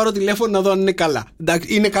 πρέπει να το πάρω τηλέφωνο να δω αν είναι καλά.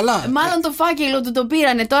 Εντάξει, είναι καλά. Μάλλον το φάκελο του το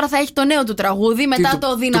πήρανε. Τώρα θα έχει το νέο του τραγούδι. Μετά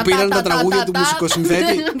το δυνατά. Του πήραν τα τραγούδια του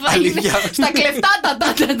μουσικοσυνθέτη. Αλήθεια. Στα κλεφτά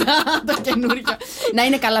τα καινούργια. Να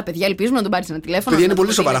είναι καλά, παιδιά. Ελπίζουμε να τον πάρει ένα τηλέφωνο. Είναι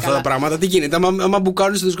πολύ σοβαρά αυτά τα πράγματα. Τι γίνεται, άμα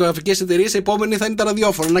μπουκάρουν στις δισκογραφικές εταιρείες, η επόμενη θα είναι τα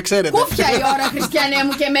ραδιόφωνα, να ξέρετε. Κούφια η ώρα, Χριστιανέ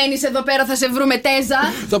μου, και μένεις εδώ πέρα, θα σε βρούμε τέζα.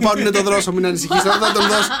 Θα πάρουν το δρόσο, μην ανησυχείς, θα τον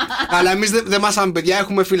δώσω. Αλλά εμείς δεν μάσαμε, παιδιά,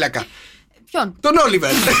 έχουμε φύλακα. Ποιον? Τον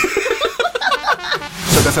Όλιβερ.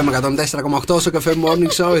 Sok FM 104,8, Sok FM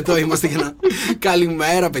Morning Show. Εδώ είμαστε για να.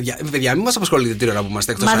 Καλημέρα, παιδιά. Παιδιά, μην μας απασχολείτε την ώρα που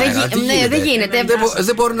είμαστε εκτός αέρα. Ναι, δεν γίνεται.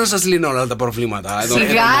 Δεν μπορώ να σας λύνω όλα τα προβλήματα.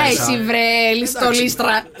 Σιγά, εσύ βρε,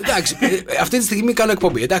 λιστολίστρα. Εντάξει, αυτή τη στιγμή κάνω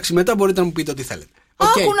εκπομπή. Εντάξει, μετά μπορείτε να μου πείτε ό,τι θέλετε.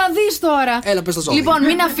 Άκου να δεις τώρα. Έλα, πες το ζώδιο. Λοιπόν,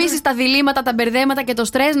 μην αφήσεις τα διλήμματα, τα μπερδέματα και το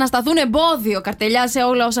στρες να σταθούν εμπόδιο. Καρτελιά σε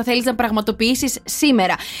όλα όσα θέλεις να πραγματοποιήσεις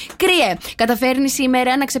σήμερα. Κρύε, καταφέρνεις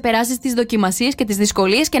σήμερα να ξεπεράσεις τις δοκιμασίες και τις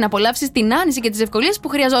δυσκολίες και να απολαύσεις την άνεση και τις ευκολίες που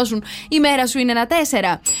χρειαζόσουν. Η μέρα σου είναι ένα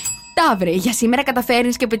 4. Ταύρε, για σήμερα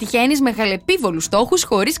καταφέρνεις και πετυχαίνεις μεγαλεπίβολους στόχους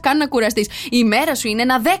χωρίς καν να κουραστείς. Η μέρα σου είναι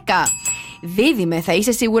ένα 10. Δίδυμε, θα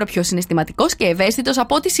είσαι σίγουρα πιο συναισθηματικός και ευαίσθητος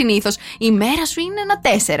από ό,τι συνήθως. Η μέρα σου είναι ένα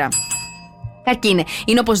 4. Καρκίνε,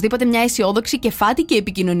 είναι οπωσδήποτε μια αισιόδοξη και φάτη και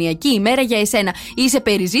επικοινωνιακή ημέρα για εσένα. Είσαι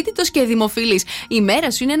περιζήτητος και δημοφιλής. Η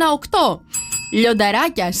μέρα σου είναι ένα 8.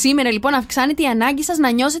 Λιονταράκια, σήμερα λοιπόν αυξάνεται η ανάγκη σας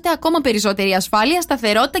να νιώσετε ακόμα περισσότερη ασφάλεια,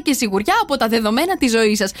 σταθερότητα και σιγουριά από τα δεδομένα της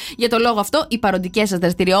ζωής σας. Για το λόγο αυτό, οι παροντικές σας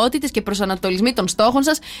δραστηριότητες και προσανατολισμοί των στόχων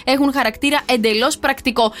σας έχουν χαρακτήρα εντελώς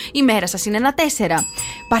πρακτικό. Η μέρα σας είναι ένα 4.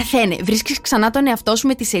 Παρθένε, βρίσκεις ξανά τον εαυτό σου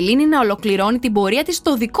με τη σελήνη να ολοκληρώνει την πορεία της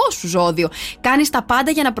στο δικό σου ζώδιο. Κάνεις τα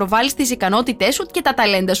πάντα για να προβάλλεις τις ικανότητές σου και τα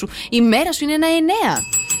ταλέντα σου. Η μέρα σου είναι ένα 9.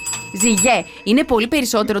 Ζυγέ, είναι πολύ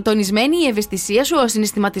περισσότερο τονισμένη η ευαισθησία σου, ο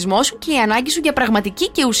συναισθηματισμός σου και η ανάγκη σου για πραγματική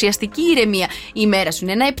και ουσιαστική ηρεμία. Η μέρα σου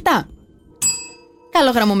είναι ένα 7.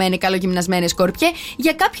 Καλογραμμωμένοι, καλογυμνασμένοι Σκόρπιε,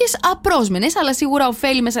 για κάποιες απρόσμενες αλλά σίγουρα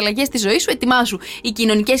ωφέλιμες αλλαγές στη ζωή σου, ετοιμάσου. Οι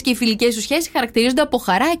κοινωνικές και οι φιλικές σου σχέσεις χαρακτηρίζονται από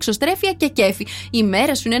χαρά, εξωστρέφεια και κέφι. Η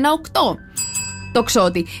μέρα σου είναι ένα 8.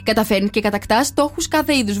 Τοξότη, καταφέρνεις και κατακτάς στόχους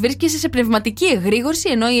κάθε είδους. Βρίσκεσαι σε πνευματική εγρήγορση,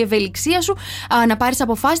 ενώ η ευελιξία σου να πάρεις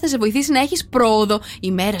αποφάσεις θα σε βοηθήσει να έχεις πρόοδο.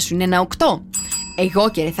 Η μέρα σου είναι ένα 8.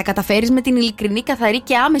 Εγώκερε, θα καταφέρεις με την ειλικρινή, καθαρή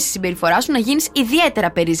και άμεση συμπεριφορά σου να γίνεις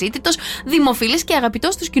ιδιαίτερα περιζήτητος, δημοφιλής και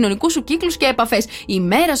αγαπητός στους κοινωνικούς σου κύκλους και επαφές. Η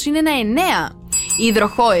μέρα σου είναι ένα 9.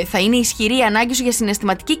 Υδροχόε, θα είναι ισχυρή η ανάγκη σου για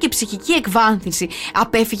συναισθηματική και ψυχική εκβάνθυνση.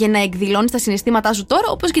 Απέφυγε να εκδηλώνεις τα συναισθήματά σου τώρα,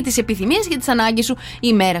 όπως και τις επιθυμίες και τις ανάγκες σου.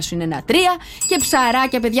 Η μέρα σου είναι ένα 3. Και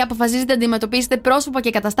ψαράκια, παιδιά, αποφασίζετε να αντιμετωπίσετε πρόσωπα και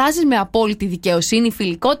καταστάσεις με απόλυτη δικαιοσύνη,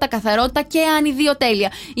 φιλικότητα, καθαρότητα και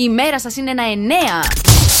ανιδιοτέλεια. Η μέρα σας είναι ένα 9.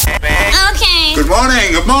 Okay. Good morning,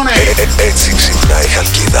 good morning. Έτσι ξυπνάει η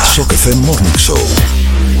Χαλκίδα. Sok FM Morning Show.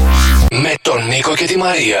 Με τον Νίκο και τη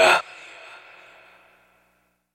Μαρία.